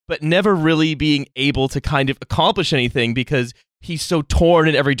pocket, but never really being able to kind of accomplish anything because he's so torn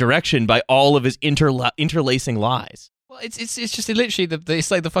in every direction by all of his interlacing lies. Well, it's just literally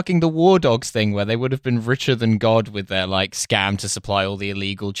it's like the War Dogs thing, where they would have been richer than God with their like scam to supply all the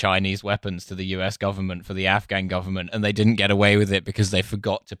illegal Chinese weapons to the US government for the Afghan government, and they didn't get away with it because they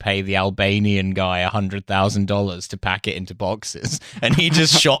forgot to pay the Albanian guy $100,000 to pack it into boxes, and he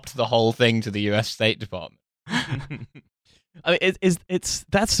just shopped the whole thing to the US State Department. I mean,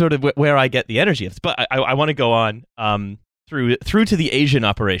 that's sort of where I get the energy of this. But I want to go on through to the Asian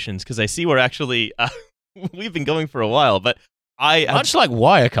operations, because I see we're actually. We've been going for a while, but much like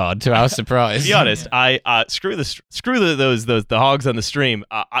Wirecard, to our surprise. To be honest, screw the hogs on the stream.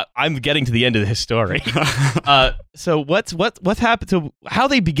 I'm getting to the end of this story. So what's happened? So how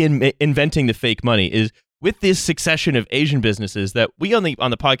they begin inventing the fake money is with this succession of Asian businesses that we on the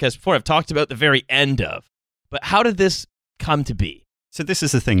podcast before have talked about the very end of. But how did this come to be? So this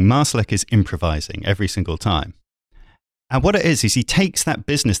is the thing. Marsalek is improvising every single time. And what it is he takes that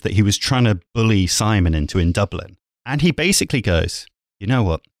business that he was trying to bully Simon into in Dublin, and he basically goes, you know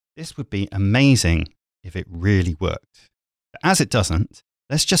what, this would be amazing if it really worked. But as it doesn't,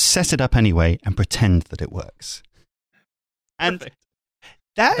 let's just set it up anyway and pretend that it works. And Perfect.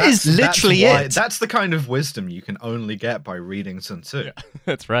 that's literally it. That's the kind of wisdom you can only get by reading Sun Tzu. Yeah,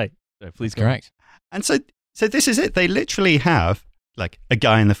 that's right. Please go. Correct. And so this is it. They literally have like a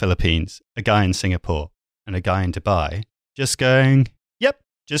guy in the Philippines, a guy in Singapore, and a guy in Dubai. Just going, yep,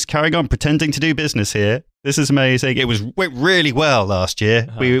 just carrying on, pretending to do business here. This is amazing. Went really well last year.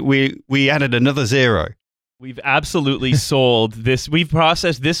 Uh-huh. We added another zero. We've absolutely sold this. We've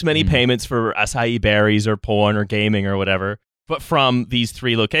processed this many payments for acai berries or porn or gaming or whatever, but from these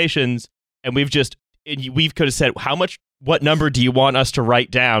 3 locations, and we could have said, what number do you want us to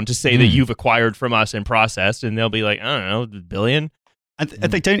write down to say that you've acquired from us and processed? And they'll be like, I don't know, $1 billion. And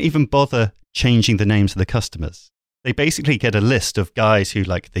they don't even bother changing the names of the customers. They basically get a list of guys who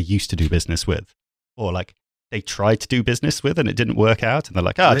like they used to do business with, or like they tried to do business with and it didn't work out, and they're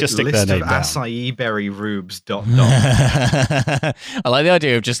like, just stick their name down. Acai berry rubes ... I like the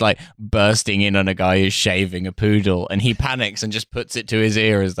idea of just like bursting in on a guy who's shaving a poodle, and he panics and just puts it to his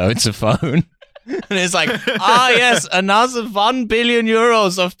ear as though it's a phone. And it's like, yes, another 1 billion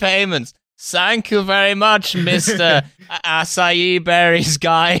euros of payments. Thank you very much, Mr. Acai Berries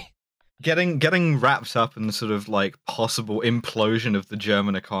guy. Getting wrapped up in the sort of like possible implosion of the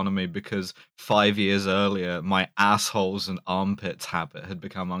German economy because 5 years earlier my assholes and armpits habit had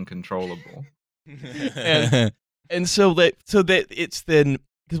become uncontrollable. and so it's then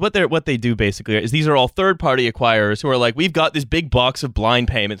because what they do basically is these are all third-party acquirers who are like, we've got this big box of blind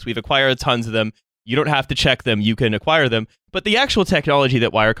payments, we've acquired tons of them, you don't have to check them, you can acquire them. But the actual technology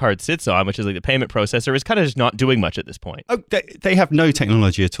that Wirecard sits on, which is like the payment processor, is kind of just not doing much at this point. Oh, they have no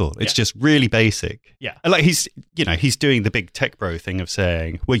technology at all. It's just really basic. Yeah. And like he's doing the big tech bro thing of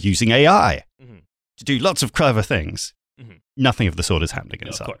saying, we're using AI to do lots of clever things. Nothing of the sort is happening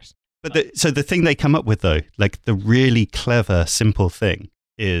inside. Of course. But so the thing they come up with, though, like the really clever, simple thing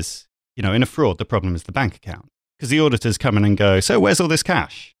is, in a fraud, the problem is the bank account. Because the auditors come in and go, so where's all this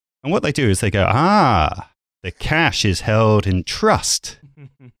cash? And what they do is they go, the cash is held in trust.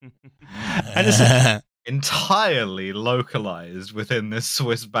 And it's entirely localized within this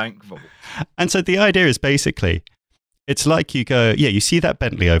Swiss bank vault. And so the idea is basically, it's like you go, you see that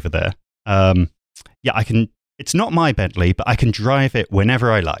Bentley over there? It's not my Bentley, but I can drive it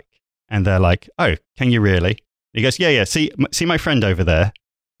whenever I like. And they're like, oh, can you really? And he goes, yeah, see my friend over there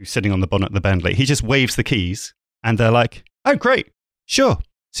who's sitting on the bonnet of the Bentley. He just waves the keys and they're like, oh, great, sure,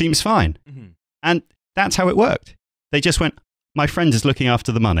 seems fine. And that's how it worked. They just went, my friend is looking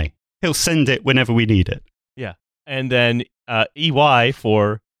after the money. He'll send it whenever we need it. Yeah. And then EY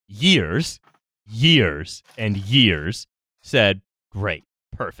for years and years said, great,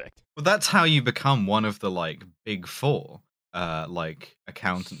 perfect. Well, that's how you become one of the like big four, like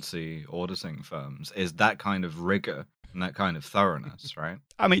accountancy auditing firms, is that kind of rigor and that kind of thoroughness, right?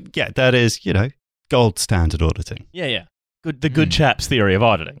 I mean, yeah, that is, gold standard auditing. Yeah. The good chaps theory of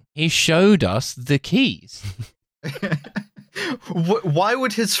auditing. He showed us the keys. Why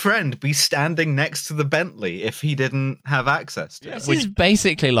would his friend be standing next to the Bentley if he didn't have access to it? This is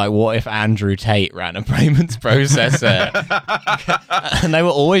basically like what if Andrew Tate ran a payments processor and they were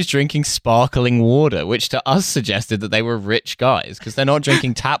always drinking sparkling water, which to us suggested that they were rich guys because they're not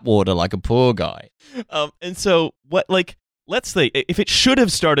drinking tap water like a poor guy. And so let's think, if it should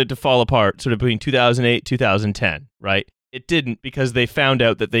have started to fall apart sort of between 2008, 2010, right? It didn't, because they found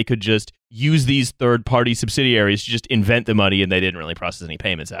out that they could just use these third-party subsidiaries to just invent the money, and they didn't really process any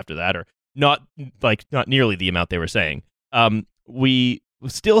payments after that, or not nearly the amount they were saying. We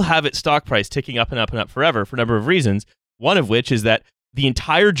still have its stock price ticking up and up and up forever for a number of reasons. One of which is that the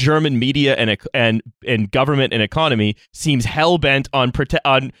entire German media and government and economy seems hell-bent on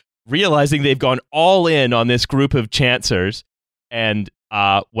realizing they've gone all in on this group of chancers, and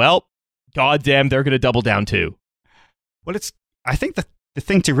goddamn, they're going to double down too. Well, I think the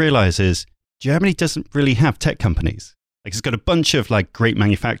thing to realize is Germany doesn't really have tech companies. Like, it's got a bunch of like great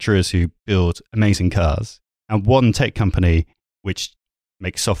manufacturers who build amazing cars, and one tech company which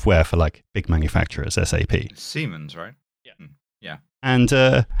makes software for like big manufacturers, SAP. Siemens, right? Yeah. And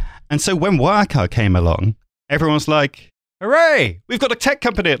so when Wirecard came along, everyone's like, hooray, we've got a tech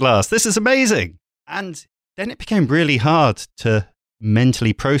company at last. This is amazing. And then it became really hard to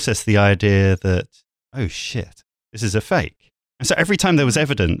mentally process the idea that, oh shit, this is a fake. And so every time there was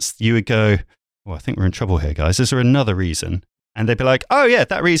evidence, you would go, I think we're in trouble here, guys. Is there another reason? And they'd be like, oh yeah,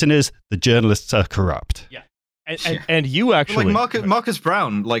 that reason is the journalists are corrupt. Yeah. And you actually... Like Marcus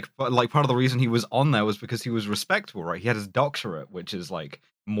Brown, like part of the reason he was on there was because he was respectable, right? He had his doctorate, which is like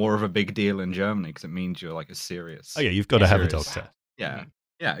more of a big deal in Germany because it means you're like a serious... Oh yeah, you've got to have a doctor. Yeah.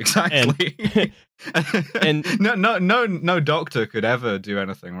 Yeah, exactly. And no doctor could ever do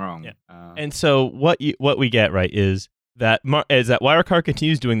anything wrong. Yeah. And so what we get right is that Wirecard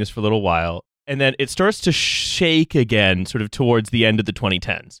continues doing this for a little while, and then it starts to shake again, sort of towards the end of the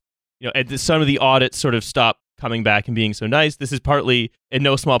 2010s. And some of the audits sort of stop coming back and being so nice. This is partly, in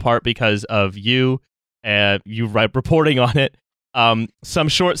no small part, because of you reporting on it. Some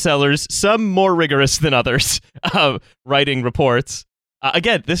short sellers, some more rigorous than others, writing reports.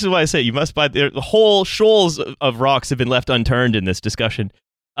 Again, this is why I say you must buy the whole shoals of rocks have been left unturned in this discussion.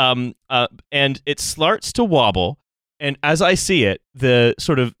 And it starts to wobble. And as I see it,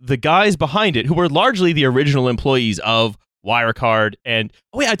 the guys behind it, who were largely the original employees of Wirecard, and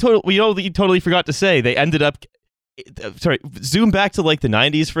we totally forgot to say they ended up. Sorry, zoom back to like the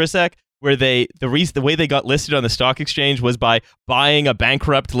 90s for a sec. where the way they got listed on the stock exchange was by buying a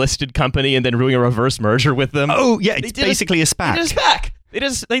bankrupt listed company and then doing a reverse merger with them. Oh yeah, it's basically a SPAC. They did a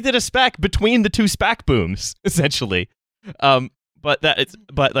SPAC. They did a SPAC between the two SPAC booms, essentially. But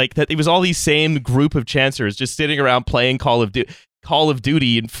it was all these same group of chancers just sitting around playing Call of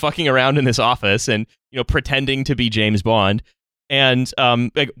Duty and fucking around in this office and pretending to be James Bond, and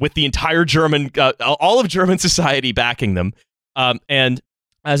with the entire German all of German society backing them, and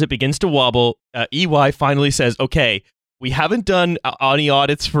as it begins to wobble, EY finally says, okay, we haven't done any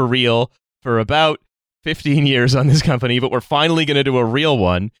audits for real for about 15 years on this company, but we're finally going to do a real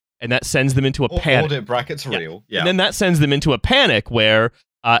one. And that sends them into a panic. Audit brackets real. Yeah. And then that sends them into a panic where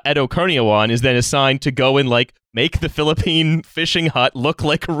Edo Kurniawan is then assigned to go and make the Philippine fishing hut look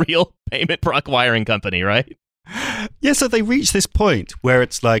like a real payment acquiring company, right? Yeah, so they reach this point where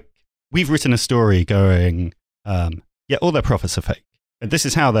it's like, we've written a story going, all their profits are fake. And this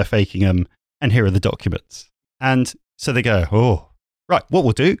is how they're faking them, and here are the documents. And so they go, oh, right, what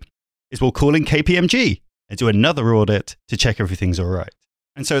we'll do is we'll call in KPMG and do another audit to check everything's all right.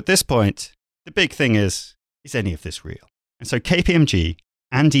 And so at this point, the big thing is any of this real? And so KPMG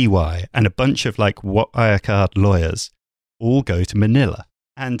and EY and a bunch of Wirecard lawyers all go to Manila.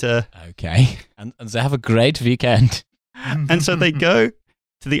 And okay. And they have a great weekend. And so they go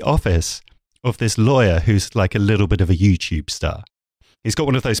to the office of this lawyer who's like a little bit of a YouTube star. He's got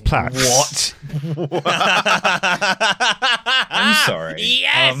one of those plaques. What? I'm sorry.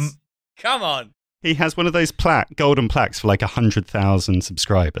 Yes! Come on. He has one of those golden plaques for 100,000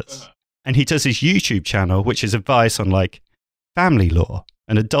 subscribers. And he does his YouTube channel, which is advice on family law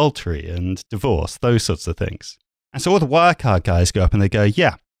and adultery and divorce, those sorts of things. And so all the Wirecard guys go up and they go,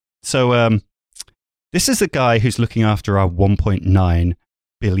 yeah, so this is the guy who's looking after our 1.9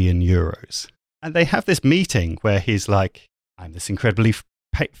 billion euros. And they have this meeting where he's like, I'm this incredibly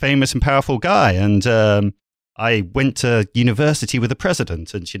famous and powerful guy, and I went to university with the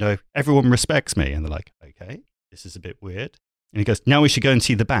president, and everyone respects me. And they're like, okay, this is a bit weird. And he goes, now we should go and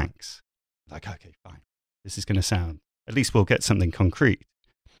see the banks. I'm like, okay, fine. This is going to sound, at least we'll get something concrete.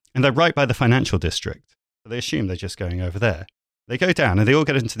 And they're right by the financial district. So they assume they're just going over there. They go down and they all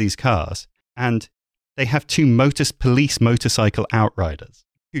get into these cars, and they have two police motorcycle outriders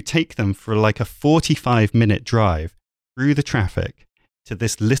who take them for a 45-minute drive through the traffic to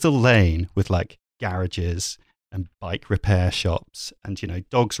this little lane with garages and bike repair shops and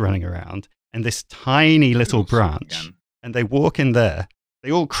dogs running around, and this tiny little branch. And they walk in there.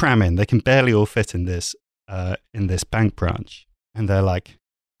 They all cram in. They can barely all fit in this bank branch. And they're like,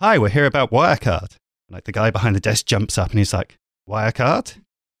 "Hi, we're here about Wirecard." And the guy behind the desk jumps up and he's like, "Wirecard?"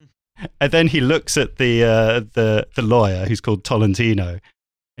 And then he looks at the lawyer who's called Tolentino,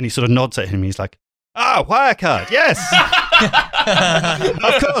 and he sort of nods at him. He's like, "Ah, Wirecard, yes,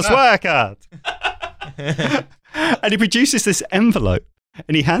 of course, Wirecard." And he produces this envelope,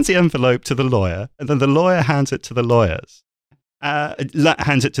 and he hands the envelope to the lawyer, and then the lawyer hands it to the lawyers,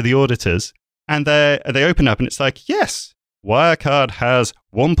 hands it to the auditors, and they open up, and it's like, yes, Wirecard has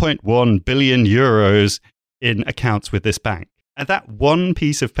 1.1 billion euros in accounts with this bank. And that one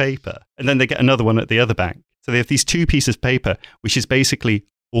piece of paper, and then they get another one at the other bank. So they have these two pieces of paper, which is basically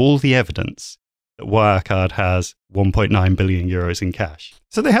all the evidence that Wirecard has 1.9 billion euros in cash.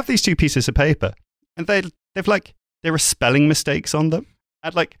 So they have these two pieces of paper, and there are spelling mistakes on them.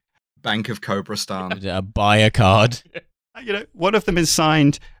 And Bank of Cobristan. Buy a card. One of them is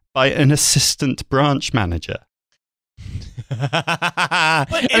signed by an assistant branch manager.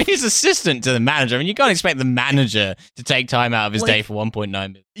 But he's assistant to the manager. I mean, you can't expect the manager to take time out of his day for 1.9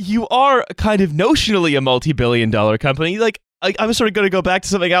 billion. You are kind of notionally a multi-billion-dollar company. I was sort of going to go back to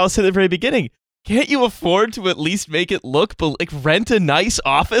something Alice said at the very beginning. Can't you afford to at least make it look, rent a nice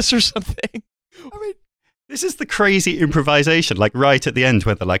office or something? I mean, this is the crazy improvisation, right at the end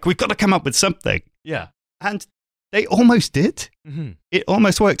where they're like, we've got to come up with something. Yeah. And they almost did. Mm-hmm. It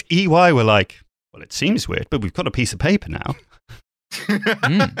almost worked. EY were like, well, it seems weird, but we've got a piece of paper now.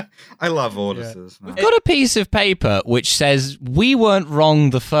 I love auditors. We've got a piece of paper which says we weren't wrong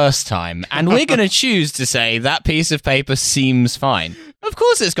the first time, and we're going to choose to say that piece of paper seems fine. Of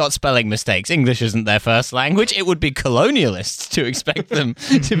course it's got spelling mistakes. English isn't their first language. It would be colonialists to expect them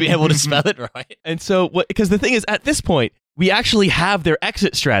to be able to spell it right. And so, because the thing is, at this point, we actually have their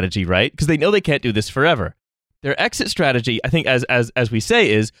exit strategy, right? Because they know they can't do this forever. Their exit strategy, I think, as we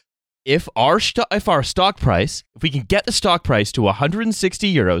say, is if our stock price, if we can get the stock price to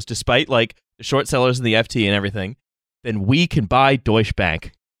 160 euros, despite the short sellers and the FT and everything, then we can buy Deutsche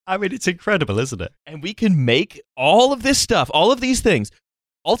Bank. I mean, it's incredible, isn't it? And we can make all of this stuff, all of these things.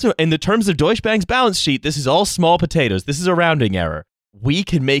 Also, in the terms of Deutsche Bank's balance sheet, this is all small potatoes. This is a rounding error. we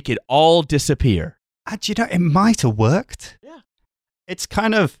can make it all disappear. And it might have worked. Yeah. It's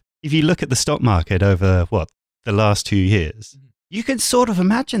kind of, if you look at the stock market over, the last 2 years, you can sort of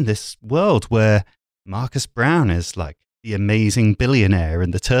imagine this world where Marcus Brown is like the amazing billionaire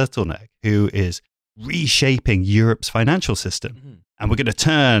in the turtleneck who is reshaping Europe's financial system. And we're going to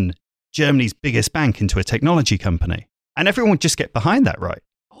turn Germany's biggest bank into a technology company. And everyone would just get behind that, right?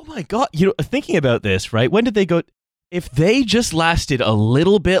 Oh my God. Thinking about this, right? When did they go? If they just lasted a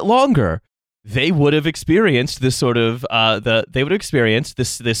little bit longer, they would have experienced this sort of they would have experienced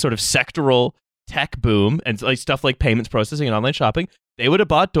this sort of sectoral tech boom and like stuff like payments processing and online shopping. They would have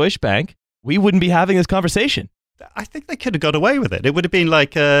bought Deutsche Bank. We wouldn't be having this conversation. I think they could have got away with it. It would have been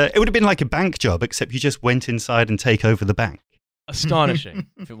like a bank job, except you just went inside and take over the bank. Astonishing.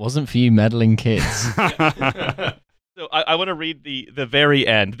 If it wasn't for you meddling kids. So I want to read the very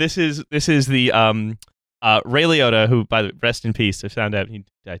end. This is the Ray Liotta, who, by the way, rest in peace. I found out he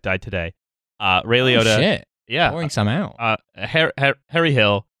died today. Ray Liotta. Oh, shit. Yeah. Pouring some out. Henry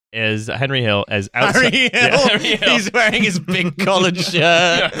Hill as outside. Henry Hill. Yeah, Henry Hill. He's wearing his big collared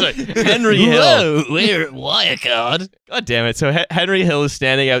shirt. Henry Hill. Whoa, we're at Wirecard. God damn it. So Henry Hill is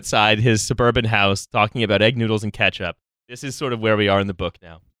standing outside his suburban house talking about egg noodles and ketchup. This is sort of where we are in the book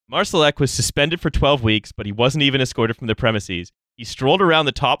now. Marsalek was suspended for 12 weeks, but he wasn't even escorted from the premises. He strolled around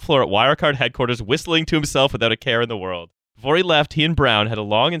the top floor at Wirecard headquarters, whistling to himself without a care in the world. Before he left, he and Brown had a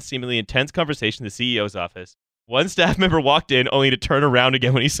long and seemingly intense conversation in the CEO's office. One staff member walked in, only to turn around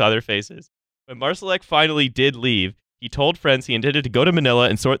again when he saw their faces. When Marsalek finally did leave, he told friends he intended to go to Manila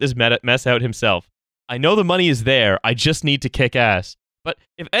and sort this mess out himself. I know the money is there, I just need to kick ass. But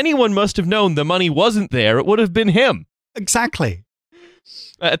if anyone must have known the money wasn't there, it would have been him. Exactly.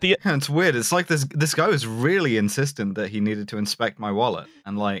 It's weird. It's like this guy was really insistent that he needed to inspect my wallet,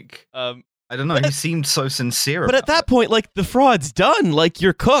 and I don't know. He seemed so sincere. But at that point, the fraud's done.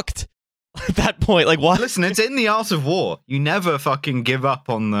 You're cooked. At that point, why? Listen, it's in the art of war. You never fucking give up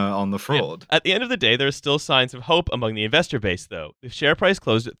on the fraud. Yeah. At the end of the day, there are still signs of hope among the investor base, though. The share price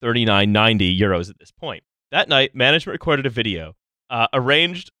closed at 39.90 euros at this point. That night, management recorded a video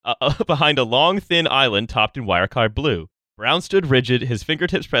arranged behind a long, thin island topped in Wirecard blue. Brown stood rigid, his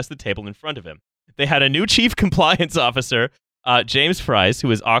fingertips pressed the table in front of him. They had a new chief compliance officer, James Fries, who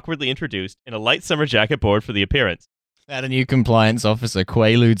was awkwardly introduced in a light summer jacket board for the appearance. They had a new compliance officer,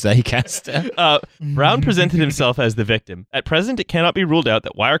 Quaalude Zacaster. Brown presented himself as the victim. At present, it cannot be ruled out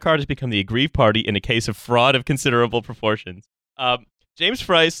that Wirecard has become the aggrieved party in a case of fraud of considerable proportions. James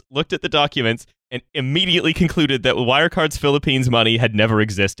Fries looked at the documents and immediately concluded that Wirecard's Philippines money had never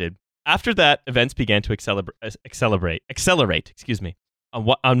existed. After that, events began to accelerate.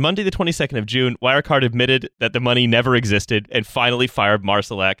 On Monday, the 22nd of June, Wirecard admitted that the money never existed and finally fired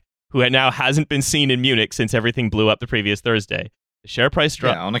Marsalek, who now hasn't been seen in Munich since everything blew up the previous Thursday. The share price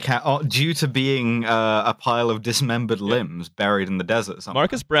dropped. Yeah, on account due to being a pile of dismembered limbs buried in the desert somewhere.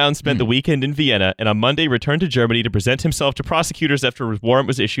 Marcus Brown spent the weekend in Vienna and on Monday returned to Germany to present himself to prosecutors after a warrant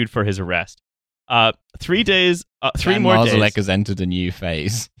was issued for his arrest. 3 days, three more days. Marsalek has entered a new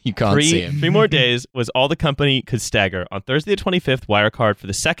phase. You can't see him. 3 more days was all the company could stagger. On Thursday the 25th, Wirecard, for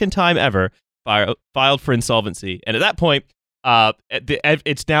the second time ever, filed for insolvency. And at that point,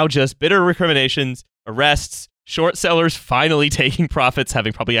 it's now just bitter recriminations, arrests, short sellers finally taking profits,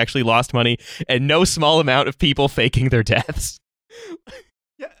 having probably actually lost money, and no small amount of people faking their deaths.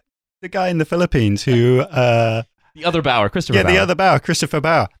 Yeah, the guy in the Philippines who... the other Bauer, Christopher Bauer. the other Bauer, Christopher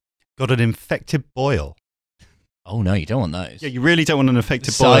Bauer, got an infected boil. Oh, no, you don't want those. Yeah, you really don't want an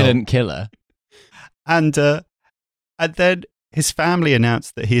infected boil. Silent killer. And then his family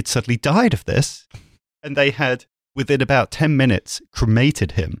announced that he had suddenly died of this, and they had, within about 10 minutes,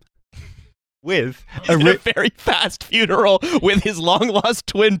 cremated him with a very fast funeral with his long-lost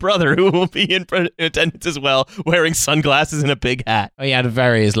twin brother, who will be in attendance as well, wearing sunglasses and a big hat. Oh, he had a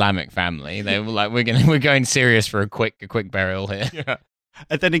very Islamic family. They were like, we're going serious for a quick burial here. Yeah.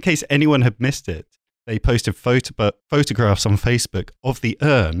 And then, in case anyone had missed it, they posted photographs on Facebook of the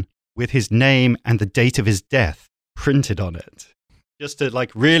urn with his name and the date of his death printed on it. Just to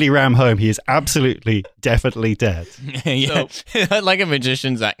really ram home, he is absolutely, definitely dead. Yeah, so, like a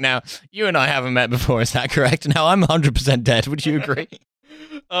magician's act. Now, you and I haven't met before, is that correct? Now, I'm 100% dead. Would you agree?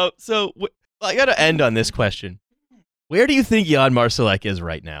 So I got to end on this question. Where do you think Jan Marsalek is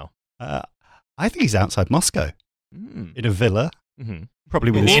right now? I think he's outside Moscow, in a villa. Mm-hmm.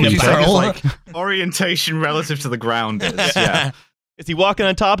 Probably with In a his barrel. Orientation relative to the ground is, yeah. Is he walking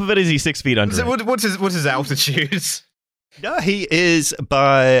on top of it? Is he 6 feet under it? What's his altitude? No, he is,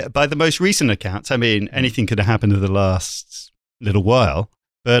 by the most recent accounts, I mean, anything could have happened in the last little while,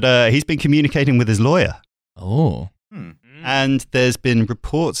 but he's been communicating with his lawyer. Oh. And there's been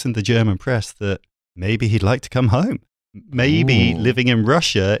reports in the German press that maybe he'd like to come home. Maybe living in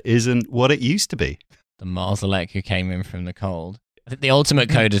Russia isn't what it used to be. The Marzalek who came in from the cold. I think the ultimate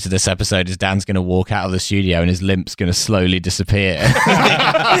coda to this episode is Dan's going to walk out of the studio and his limp's going to slowly disappear.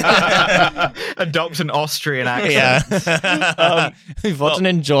 Adopt an Austrian accent. Yeah. What an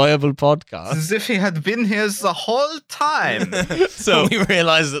enjoyable podcast. As if he had been here the whole time. So we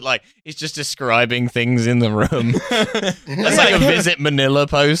realize that he's just describing things in the room. That's like a Visit Manila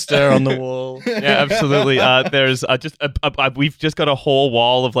poster on the wall. Yeah, absolutely. There's we've just got a whole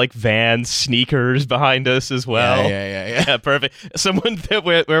wall of Vans sneakers behind us as well. Yeah. Perfect. Someone there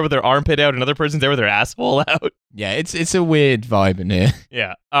with their armpit out, another person's there with their asshole out. Yeah, it's a weird vibe in here.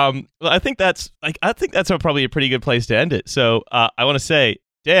 Yeah. Well, I think that's probably a pretty good place to end it. So I want to say,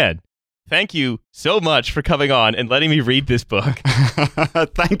 Dan, thank you so much for coming on and letting me read this book.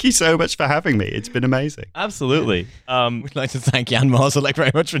 Thank you so much for having me. It's been amazing. Absolutely. We'd like to thank Jan Marzalek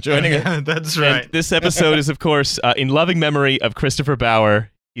very much for joining us. That's right. And this episode is, of course, in loving memory of Christopher Bauer.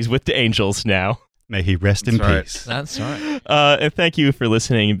 He's with the Angels now. May he rest in peace. That's right. And thank you for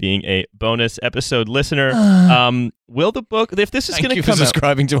listening and being a bonus episode listener. Will the book, if this is going to come out... Thank you for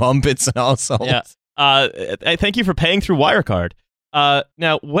subscribing to Armpits and Arseholes. Yeah. I thank you for paying through Wirecard.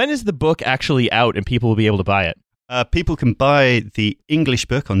 Now, when is the book actually out and people will be able to buy it? People can buy the English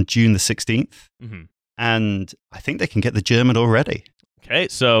book on June the 16th. Mm-hmm. And I think they can get the German already. Okay,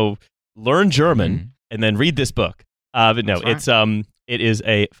 so learn German and then read this book. But no, That's right. it is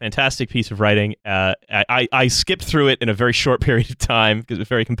a fantastic piece of writing. I skipped through it in a very short period of time because it's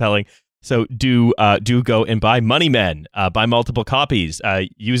very compelling. So do go and buy Money Men. Buy multiple copies.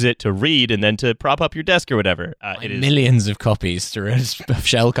 Use it to read and then to prop up your desk or whatever. It is millions of copies through a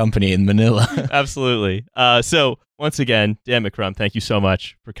shell company in Manila. Absolutely. So once again, Dan McCrum, thank you so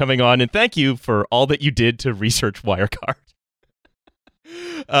much for coming on, and thank you for all that you did to research Wirecard.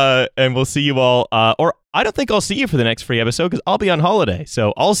 And we'll see you all, or I don't think I'll see you for the next free episode because I'll be on holiday.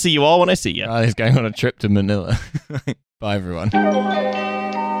 So I'll see you all when I see you. He's going on a trip to Manila. Bye, everyone.